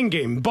Ukraine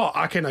game, but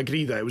I can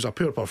agree that it was a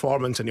poor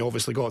performance and he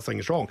obviously got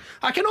things wrong.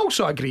 I can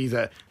also agree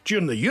that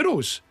during the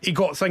Euros he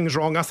got things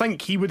wrong. I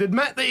think he would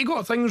admit that he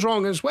got things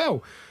wrong as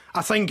well.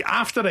 I think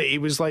after it he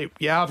was like,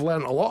 yeah, I've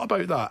learned a lot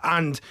about that.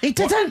 And he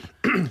didn't.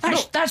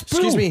 That's bull.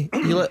 Excuse me,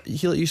 he let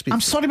you speak.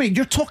 I'm sorry, mate,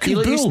 you're talking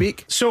bull. He let you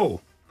speak.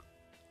 So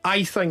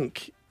I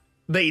think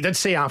that he did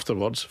say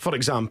afterwards, for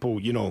example,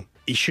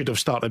 he should have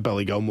started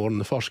Billy Gilmore in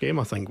the first game.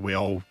 I think we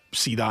all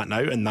see that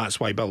now, and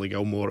that's why Billy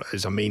Gilmore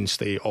is a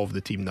mainstay of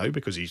the team now,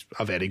 because he's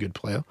a very good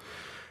player.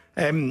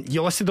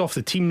 You listed off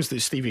the teams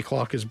that Stevie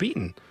Clarke has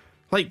beaten.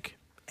 Like,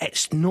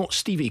 it's not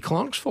Stevie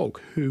Clarke's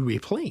fault who we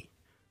play.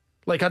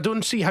 Like, I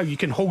don't see how you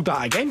can hold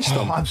that against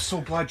him. I'm so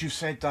glad you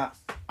said that.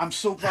 I'm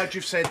so glad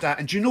you've said that.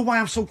 And do you know why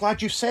I'm so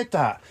glad you've said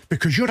that?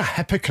 Because you're a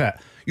hypocrite.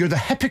 You're the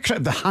hypocrite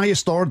of the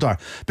highest order.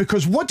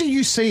 Because what do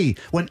you say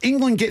when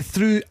England get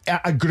through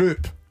a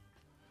group?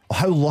 Oh,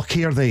 how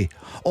lucky are they?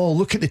 Oh,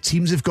 look at the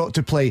teams they've got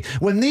to play.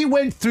 When they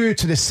went through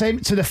to the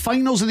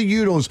finals of the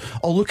Euros,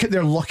 oh, look at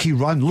their lucky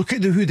run. Look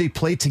at who they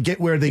played to get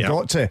where they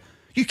got to.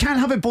 You can't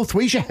have it both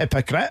ways, you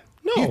hypocrite.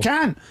 You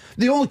can't.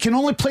 They can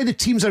only play the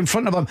teams in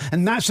front of them,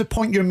 and that's the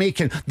point you're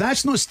making.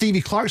 That's not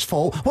Stevie Clarke's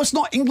fault. Well, it's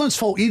not England's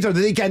fault either that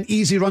they get an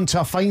easy run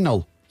to a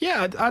final.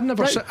 Yeah, I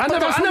never said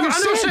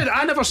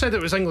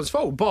it was England's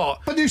fault, but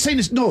you're saying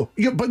it's no.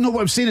 But no,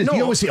 what I'm saying is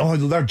you always say, "Oh,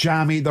 they're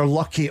jammy, they're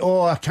lucky.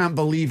 Oh, I can't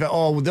believe it.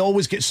 Oh, they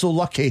always get so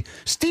lucky."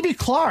 Stevie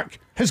Clarke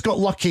has got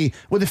lucky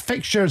with the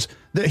fixtures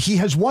that he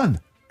has won.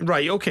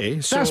 Right,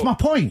 okay. So that's my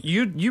point.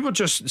 You were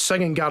just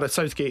singing Gareth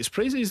Southgate's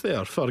praises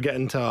there for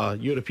getting to a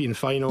European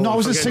final. No, I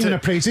wasn't singing the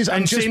praises.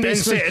 And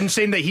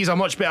saying that he's a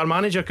much better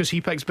manager because he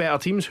picks better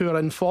teams who are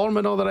in form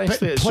and all the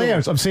rest of it.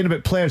 Players, I'm saying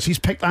about players. He's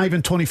picked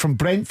Ivan Toney from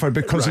Brentford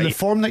because of the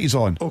form that he's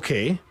on.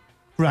 Okay.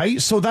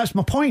 Right, so that's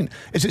my point.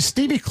 Is that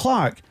Stevie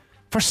Clarke,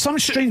 for some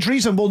strange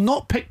reason, will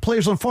not pick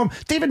players on form.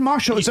 David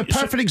Marshall is a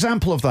perfect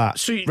example of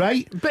that.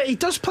 Right? But he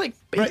does pick.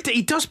 Right.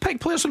 He does pick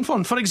players on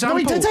form. For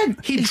example, no, he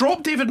didn't. He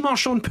dropped David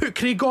Marshall and put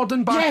Craig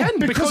Gordon back in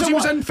because he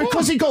was in form.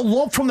 Because he got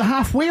lobbed from the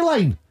halfway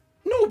line.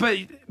 No, but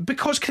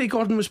because Craig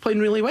Gordon was playing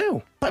really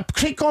well. But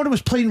Craig Gordon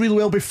was playing really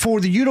well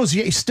before the Euros,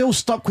 yet he's still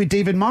stuck with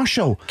David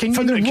Marshall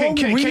for the wrong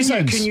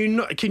reasons.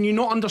 Can you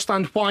not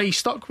understand why he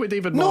stuck with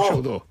David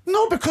Marshall though?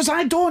 No, because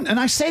I don't, and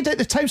I said at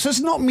the time, so it's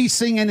not me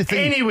saying anything.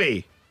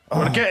 Anyway.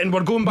 We're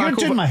going back.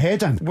 You're doing my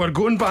head in. We're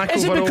going back.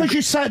 Is it because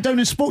you sat down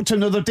and spoke to him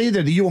the other day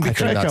that you won't be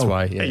critical? That's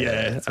why.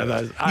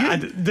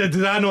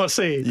 Did I not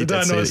say? Did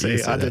I not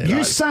say?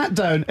 You sat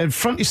down in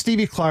front of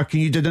Stevie Clarke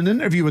and you did an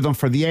interview with him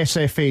for the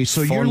SFA.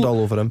 So you're all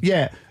over him.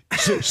 Yeah.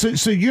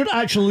 So you're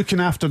actually looking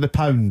after the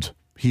pound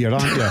here,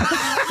 aren't you?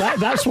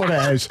 That's what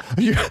it is.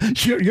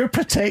 You're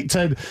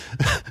protecting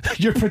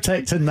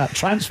that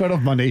transfer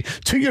of money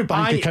to your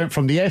bank account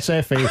from the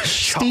SFA.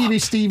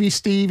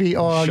 Stevie.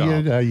 Oh,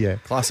 yeah.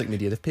 Classic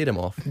media. They've paid him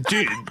off.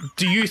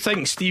 Do you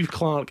think Steve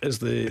Clarke is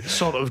the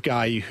sort of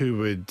guy who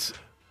would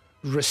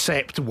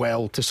recept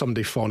well to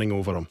somebody fawning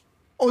over him?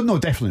 Oh no,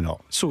 definitely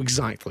not. So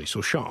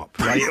shut up.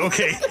 Right?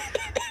 Okay.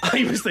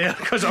 I was there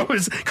because I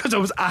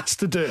was asked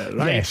to do it.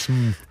 Right? Yes.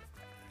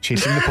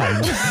 Chasing the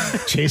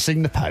pound.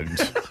 Chasing the pound.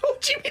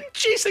 What do you mean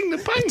chasing the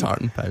pound?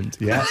 Tartan pound.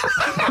 Yeah.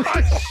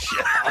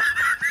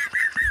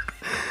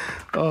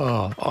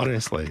 Oh,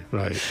 honestly,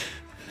 right.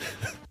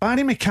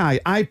 Barry Mackay,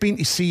 I've been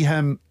to see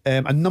him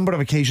a number of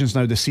occasions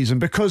now this season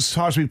because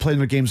Hearts have been playing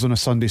their games on a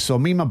Sunday, so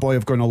me and my boy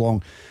have gone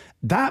along.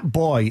 That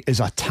boy is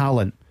a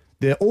talent.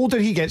 The older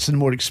he gets and the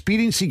more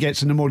experience he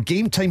gets and the more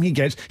game time he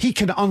gets, he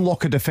can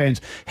unlock a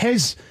defence.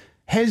 His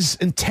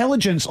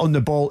intelligence on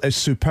the ball is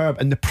superb,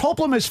 and the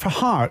problem is for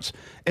Hearts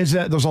is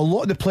that there's a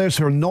lot of the players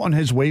who are not on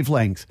his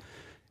wavelength.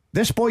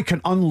 This boy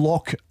can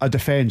unlock a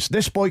defence.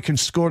 This boy can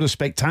score a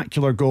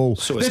spectacular goal.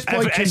 So this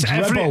boy can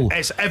dribble.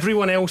 It's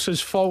everyone else's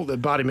fault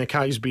that Barry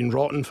Mackay's been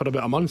rotten for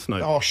about a month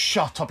now. Oh,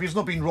 shut up. He's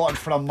not been rotten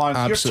for a month.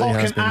 Absolutely.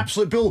 You're talking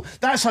absolute bull.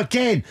 That's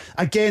again,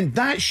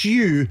 that's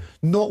you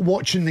not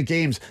watching the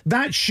games.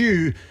 That's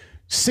you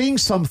saying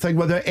something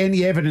without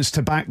any evidence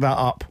to back that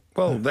up.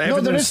 Well,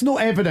 there is no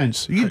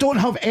evidence. You don't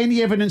have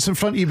any evidence in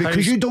front of you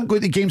because you don't go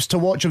to the games to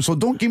watch them. So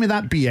don't give me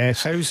that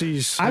BS.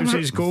 How's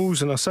his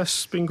goals and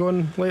assists been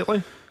going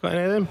lately? Got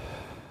any of them?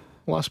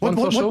 Last month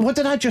or so? What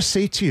did I just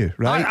say to you?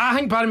 Right? I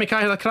think Barry Mackay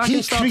had a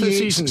cracking start to the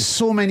season. He creates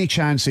so many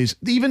chances.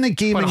 Even the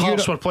game when in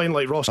Hearts were playing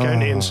like Ross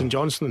County and St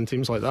Johnstone and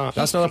teams like that.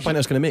 That's another point I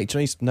was going to make. Do you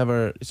know, he's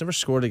never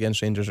scored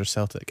against Rangers or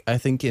Celtic. I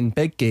think in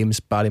big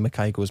games Barry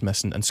Mackay goes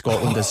missing, and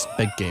Scotland is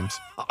big games.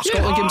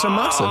 Scotland games are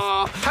massive.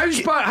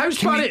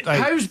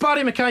 How's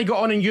Barry Mackay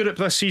got on in Europe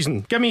this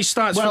season? Give me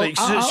stats for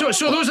that.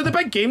 So those are the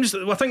big games.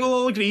 I think we'll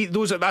all agree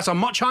that's a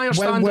much higher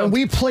standard. When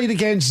we played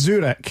against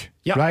Zurich,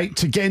 right,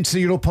 to get into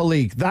the Europa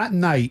League that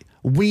night,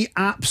 we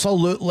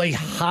absolutely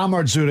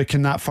hammered Zurich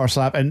in that first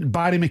lap, and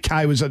Barry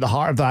Mackay was at the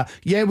heart of that.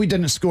 Yeah, we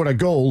didn't score a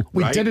goal.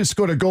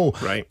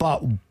 Right.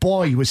 But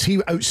boy, was he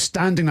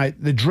outstanding.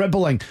 Like the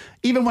dribbling.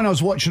 Even when I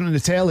was watching on the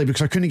telly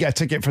because I couldn't get a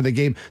ticket for the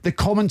game, the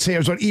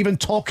commentators were even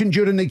talking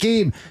during the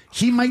game.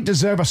 He might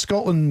deserve a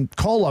Scotland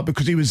call-up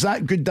because he was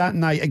that good that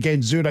night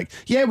against Zurich.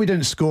 Yeah, we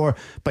didn't score,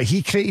 but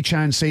he created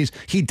chances.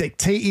 He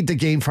dictated the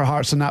game for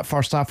Hearts in that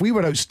first half. We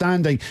were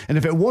outstanding, and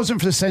if it wasn't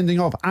for the sending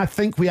off, I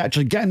think we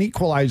actually get an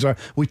equaliser.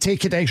 We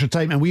take it extra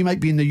time, and we might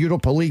be in the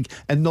Europa League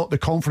and not the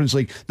Conference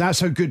League. That's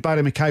how good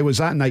Barry Mackay was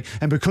that night.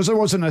 And because there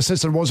wasn't an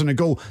assist, there wasn't a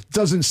goal,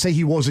 doesn't say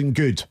he wasn't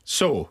good.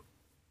 So,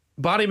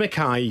 Barry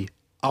Mackay,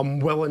 I'm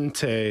willing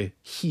to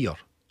hear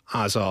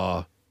as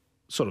a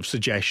sort of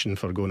suggestion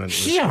for going into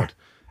the squad.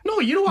 No,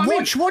 you know what I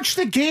mean? Watch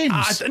the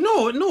games.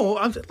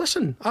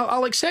 Listen,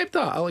 I'll accept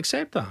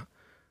that.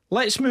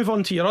 Let's move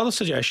on to your other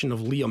suggestion of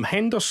Liam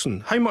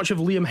Henderson. How much of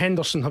Liam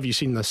Henderson have you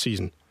seen this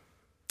season?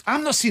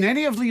 I've not seen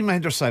any of Liam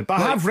Henderson, but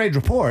I have read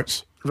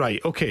reports.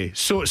 Right, okay.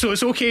 So it's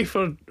okay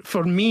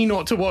for me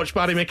not to watch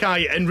Barry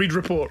Mackay and read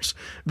reports,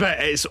 but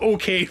it's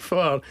okay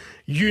for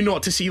you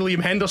not to see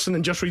Liam Henderson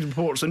and just read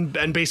reports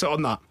and base it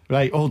on that.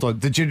 Right, hold on.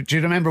 Do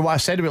you remember what I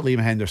said about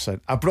Liam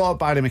Henderson? I brought up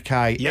Barry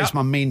Mackay as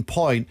my main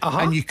point,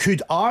 and you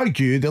could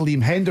argue that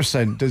Liam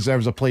Henderson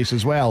deserves a place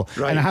as well.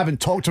 Right. And I haven't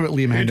talked about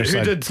Liam Henderson.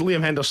 Who did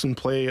Liam Henderson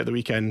play at the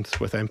weekend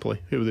with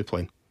Empoli? Who were they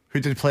playing?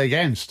 Who did he play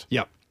against?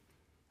 Yep.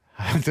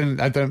 I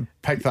didn't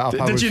pick that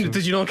up. Did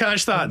you not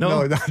catch that?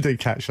 No, I didn't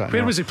catch that.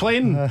 Where was he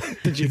playing?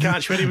 Did you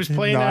catch where he was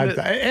playing?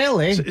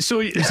 Italy.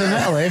 So it's in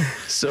Italy.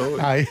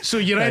 So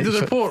you read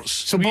the reports.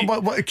 So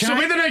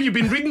whether or not you've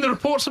been reading the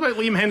reports about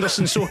Liam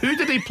Henderson. So who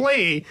did he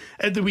play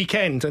at the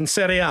weekend in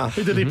Serie A?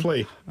 Who did he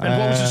play? And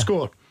what was the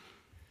score?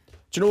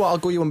 Do you know what? I'll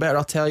go you one better.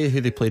 I'll tell you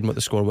who they played and what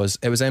the score was.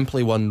 It was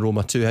Empoli 1,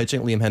 Roma 2. How do you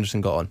think Liam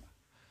Henderson got on?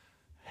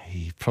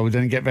 He probably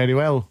didn't get very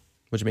well.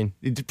 What do you mean?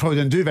 He probably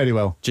didn't do very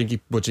well. Do you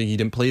think he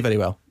didn't play very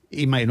well?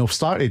 He might not have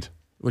started.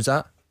 What's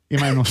that? He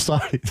might not have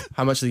started.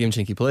 How much of the game do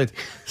you think he played?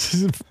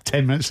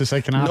 10 minutes the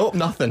second half. Nope,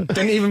 nothing.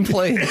 Didn't even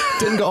play.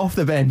 Didn't get off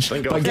the bench.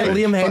 But get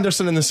Liam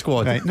Henderson in the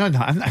squad. Right. No,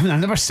 I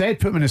never said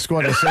put him in the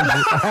squad. I said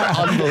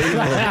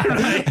unbelievable.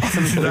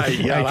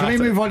 Right, can we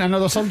move on to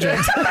another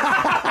subject?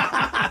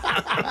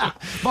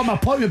 But my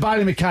point with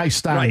Barry McKay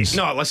stands.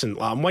 Right, no, listen,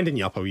 I'm winding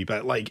you up a wee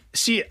bit.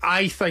 See,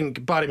 I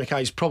think Barry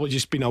McKay's probably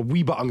just been a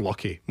wee bit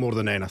unlucky more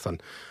than anything.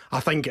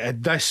 I think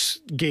had this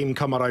game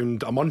come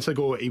around a month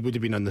ago, he would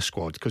have been in the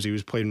squad because he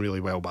was playing really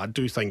well. But I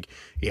do think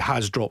he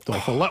has dropped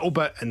off a little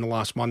bit in the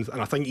last month,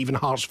 and I think even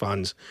Hearts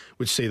fans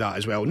would say that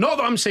as well. Not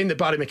that I'm saying that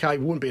Barry McKay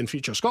won't be in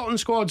future Scotland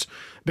squads,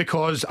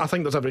 because I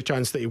think there's every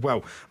chance that he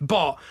will.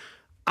 But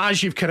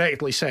as you've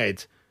correctly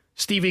said,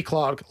 Stevie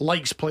Clarke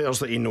likes players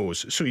that he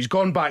knows. So he's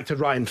gone back to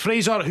Ryan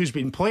Fraser, who's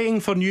been playing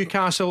for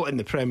Newcastle in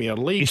the Premier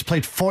League. He's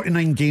played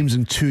 49 games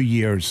in 2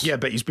 years. Yeah,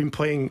 but he's been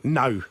playing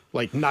now.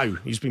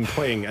 He's been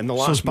playing in the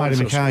last month.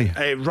 So Barry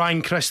McKay.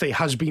 Ryan Christie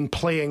has been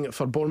playing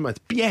for Bournemouth.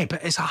 Yeah,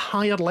 but it's a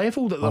higher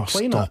level that they're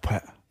playing at. Stop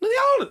it. No,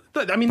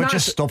 they are. I mean,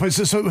 just stop it.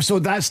 So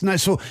that's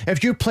not. So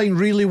if you're playing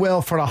really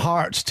well for a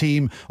Hearts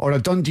team or a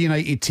Dundee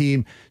United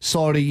team,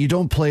 sorry, you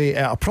don't play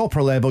at a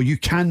proper level. You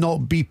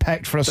cannot be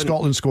picked for a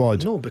Scotland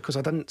squad. No, because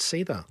I didn't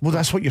say that. Well,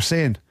 that's what you're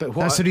saying. But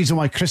that's the reason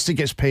why Christie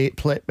gets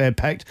picked,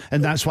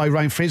 and that's why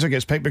Ryan Fraser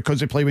gets picked, because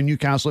they play with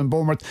Newcastle and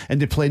Bournemouth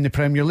and they play in the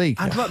Premier League.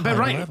 But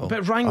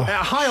Ryan at a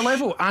higher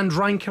level, and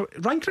Ryan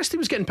Christie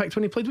was getting picked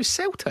when he played with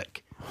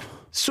Celtic.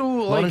 So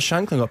Lawrence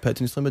Shankland got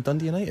picked and he's playing with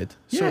Dundee United.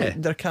 So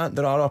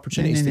there are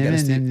opportunities to get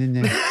us.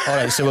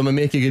 Alright, so when we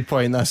make a good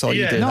point, that's all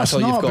you do. No, that's it's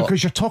all not, you've got.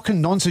 because you're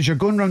talking nonsense. You're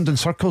going round in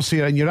circles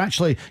here, and you're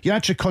actually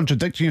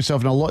contradicting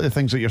yourself in a lot of the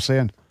things that you're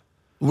saying.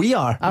 We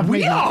are. I've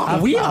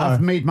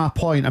made my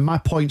point, and my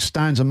point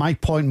stands, and my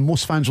point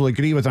most fans will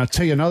agree with. And I'll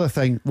tell you another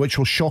thing which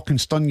will shock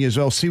and stun you as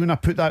well. See, when I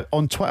put that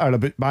on Twitter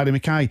about Barry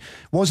McKay,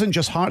 wasn't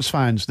just Hearts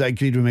fans that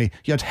agreed with me.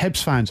 You had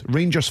Hibs fans,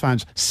 Rangers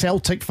fans,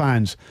 Celtic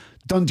fans,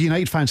 Dundee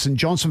United fans, St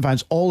Johnstone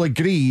fans all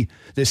agree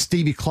that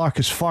Stevie Clarke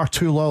is far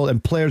too loyal,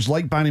 and players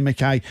like Barry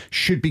McKay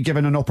should be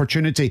given an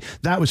opportunity.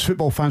 That was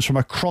football fans from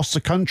across the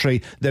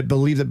country that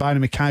believe that Barry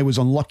McKay was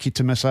unlucky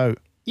to miss out.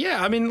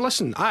 Yeah, I mean,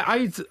 listen,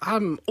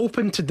 I'm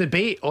open to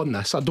debate on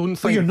this. I don't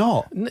think... Well, you're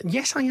not.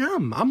 Yes, I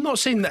am. I'm not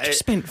saying that... You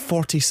spent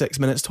 46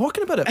 minutes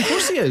talking about it. Of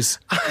course he is.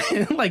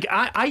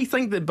 I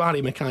think that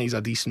Barry McKay's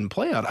a decent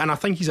player, and I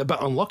think he's a bit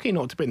unlucky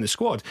not to be in the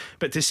squad.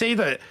 But to say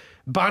that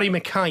Barry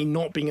McKay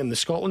not being in the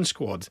Scotland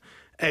squad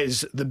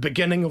is the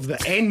beginning of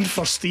the end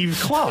for Steve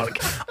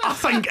Clarke, I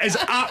think is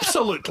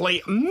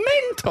absolutely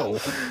mental.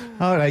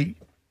 All right.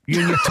 You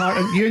and your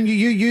tartan,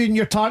 you and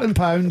your tartan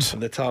pound.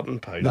 The tartan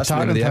pound. The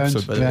tartan pound.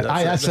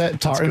 That's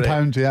it. Tartan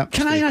pound. Yeah.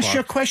 Can I ask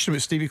you a question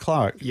about Stevie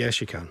Clarke? Yes,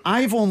 you can.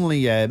 I've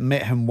only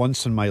met him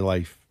once in my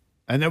life,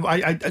 and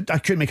I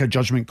couldn't make a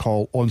judgment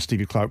call on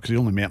Stevie Clarke because he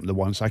only met him the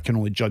once. I can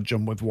only judge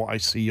him with what I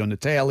see on the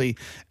telly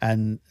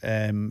and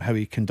how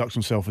he conducts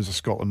himself as a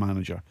Scotland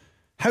manager.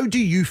 How do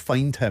you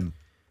find him?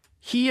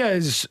 He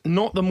is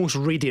not the most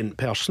radiant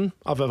person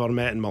I've ever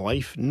met in my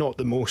life. Not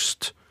the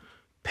most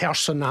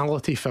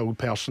personality-filled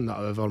person that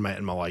I've ever met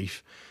in my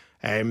life.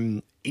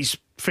 He's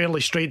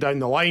fairly straight down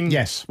the line.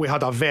 Yes. We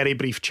had a very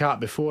brief chat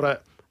before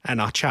it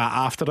and a chat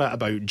after it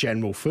about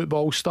general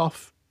football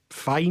stuff.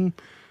 Fine.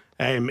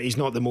 He's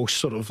not the most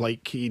sort of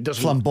he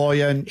doesn't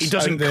flamboyant. He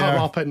doesn't come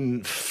up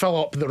and fill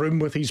up the room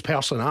with his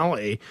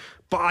personality.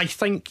 But I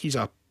think he's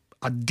a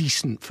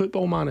decent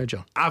football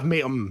manager. I've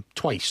met him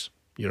twice.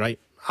 You're right.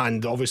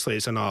 And obviously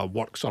it's in a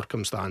work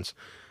circumstance,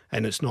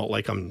 and it's not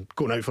like I'm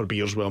going out for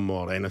beers with him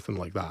or anything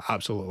like that.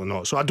 Absolutely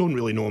not. So I don't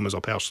really know him as a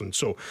person.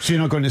 So you're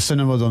not going to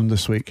cinema with him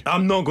this week?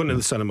 I'm not going to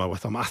the cinema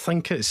with him. I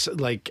think it's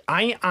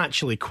I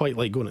actually quite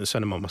like going to the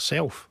cinema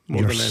myself.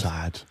 You're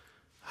sad.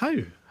 How?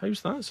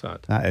 How's that sad?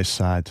 That is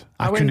sad.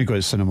 I couldn't go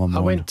to cinema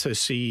more. I went to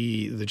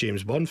see the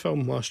James Bond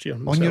film last year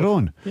myself. On your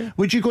own? Yeah.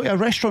 Would you go to a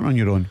restaurant on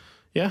your own?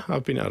 Yeah,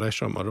 I've been at a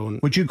restaurant on my own.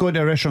 Would you go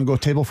to a restaurant and go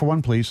table for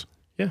one, please?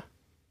 Yeah.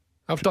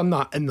 I've done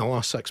that in the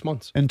last 6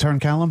 months. Intern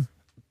Callum?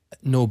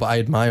 No, but I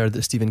admire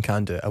that Stephen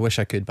can do it. I wish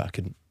I could, but I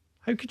couldn't.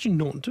 How could you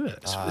not do it?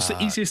 It's the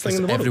easiest thing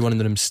in the world. Everyone in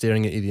the room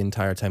staring at you the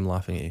entire time,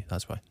 laughing at you.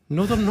 That's why.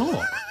 No, they're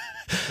not.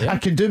 Yeah. I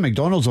can do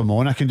McDonald's on my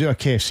own. I can do a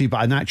KFC,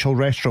 but an actual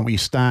restaurant where you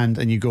stand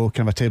and you go,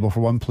 "Can I have a table for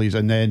one, please?"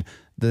 And then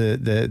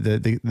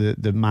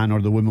the man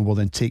or the woman will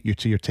then take you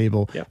to your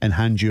table and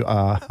hand you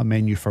a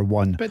menu for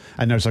one,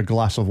 and there's a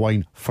glass of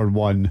wine for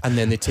one, and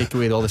then they take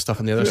away all the stuff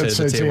on the other side of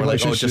the table. We're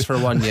like, "Oh, just for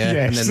one, yeah."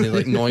 Yes. And then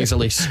they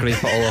noisily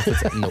scrape it all off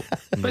the table. No,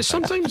 but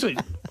sometimes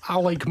I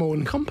like my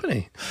own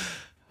company.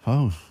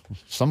 Oh,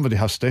 somebody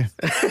has to.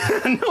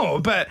 No,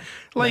 but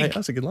like Right,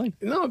 that's a good line.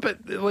 No, but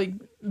like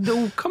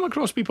they'll come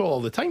across people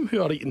all the time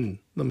who are eating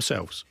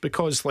themselves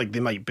because like they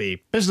might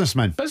be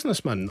Businessmen.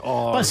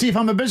 or. But see, if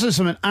I'm a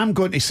businessman, I'm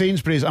going to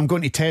Sainsbury's, I'm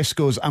going to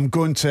Tesco's, I'm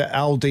going to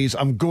Aldi's,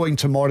 I'm going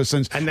to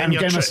Morrison's, And then I'm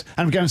you're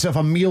getting myself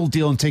a meal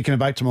deal and taking it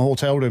back to my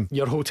hotel room.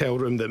 Your hotel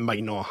room that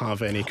might not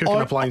have any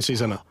cooking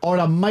appliances in it. Or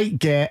I might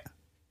get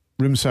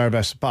room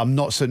service, but I'm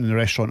not sitting in the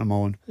restaurant on my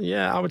own.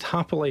 Yeah, I would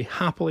happily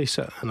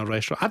sit in a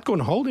restaurant. I'd go on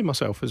holiday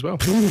myself as well.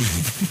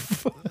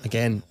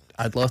 Again,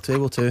 I'd love to be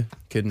able to.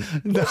 Couldn't.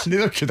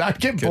 Neither could I.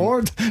 Get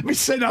bored. Be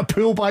sitting at a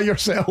pool by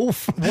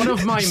yourself. One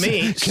of my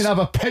mates can have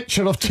a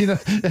picture of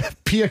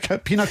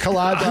Pina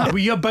Colada. Were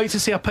you about to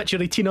say a picture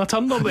of Tina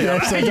Turner there?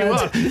 Yes, I You did.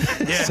 were.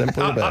 Yeah,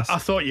 Simply the best. I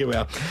thought you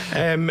were.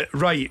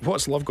 Right,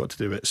 what's love got to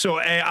do with it? So,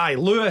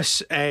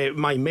 Lewis,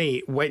 my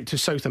mate, went to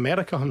South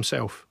America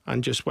himself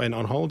and just went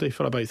on holiday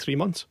for about 3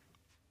 months.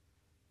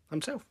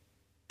 Himself.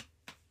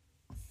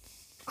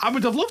 I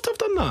would have loved to have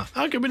done that.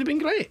 I think it would have been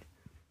great.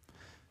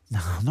 No,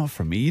 not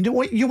for me. You know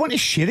what? You want to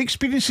share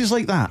experiences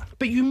like that.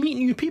 But you meet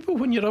new people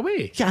when you're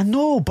away. Yeah, I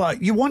know,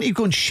 but you want to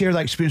go and share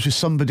that experience with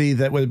somebody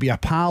that, whether it be a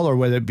pal or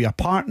whether it be a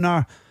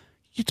partner,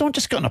 you don't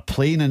just get on a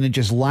plane and then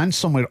just land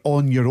somewhere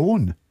on your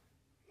own.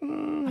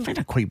 I find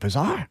it quite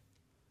bizarre.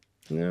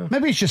 Yeah.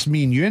 Maybe it's just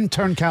me and you in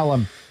turn,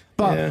 Callum.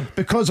 But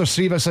because there's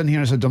three of us in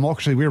here, it's a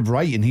democracy. We're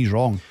right and he's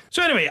wrong.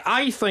 So anyway,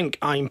 I think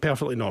I'm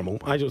perfectly normal.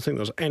 I don't think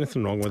there's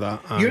anything wrong with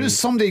that. You're just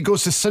somebody who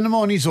goes to cinema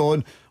on his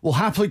own, will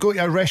happily go to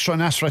a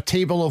restaurant and ask for a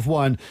table of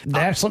one.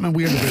 There's something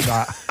weird about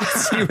that.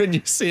 See when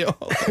you say it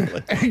all.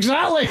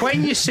 Exactly.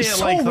 When you say it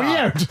So like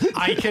weird.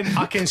 that,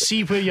 I can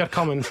see where you're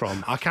coming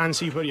from. I can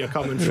see where you're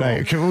coming from.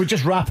 Right, okay, we'll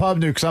just wrap up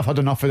now because I've had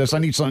enough of this. I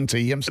need something to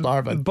eat. I'm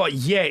starving. But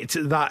yet,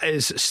 that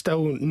is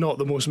still not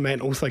the most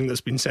mental thing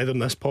that's been said on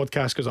this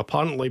podcast, because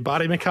apparently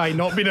Barry Mackay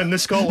not being in the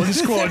Scotland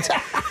squad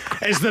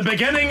is the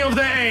beginning of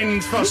the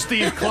end for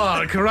Steve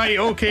Clark. Right,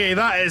 okay,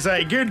 that is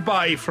a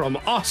goodbye from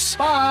us.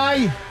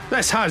 Bye.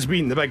 This has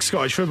been the Big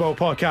Scottish Football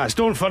Podcast.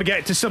 Don't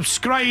forget to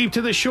subscribe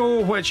to the show,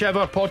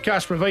 whichever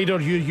podcast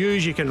provider you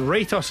use. You can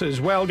rate us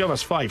as well. Give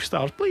us 5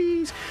 stars,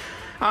 please.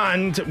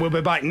 And we'll be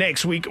back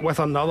next week with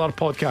another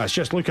podcast.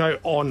 Just look out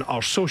on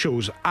our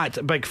socials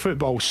at Big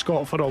Football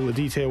Scot for all the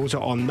details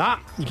on that.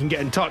 You can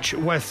get in touch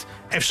with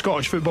If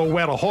Scottish Football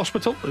Were a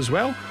Hospital as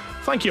well.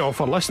 Thank you all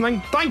for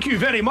listening. Thank you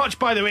very much,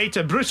 by the way,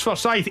 to Bruce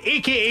Forsyth,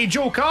 aka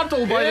Joe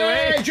Cardle, by the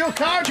way. Joe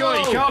Cardle.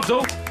 Joey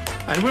Cardle.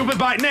 And we'll be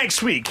back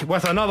next week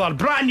with another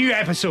brand new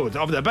episode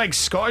of the Big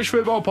Scottish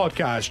Football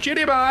Podcast.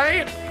 Cheery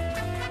bye.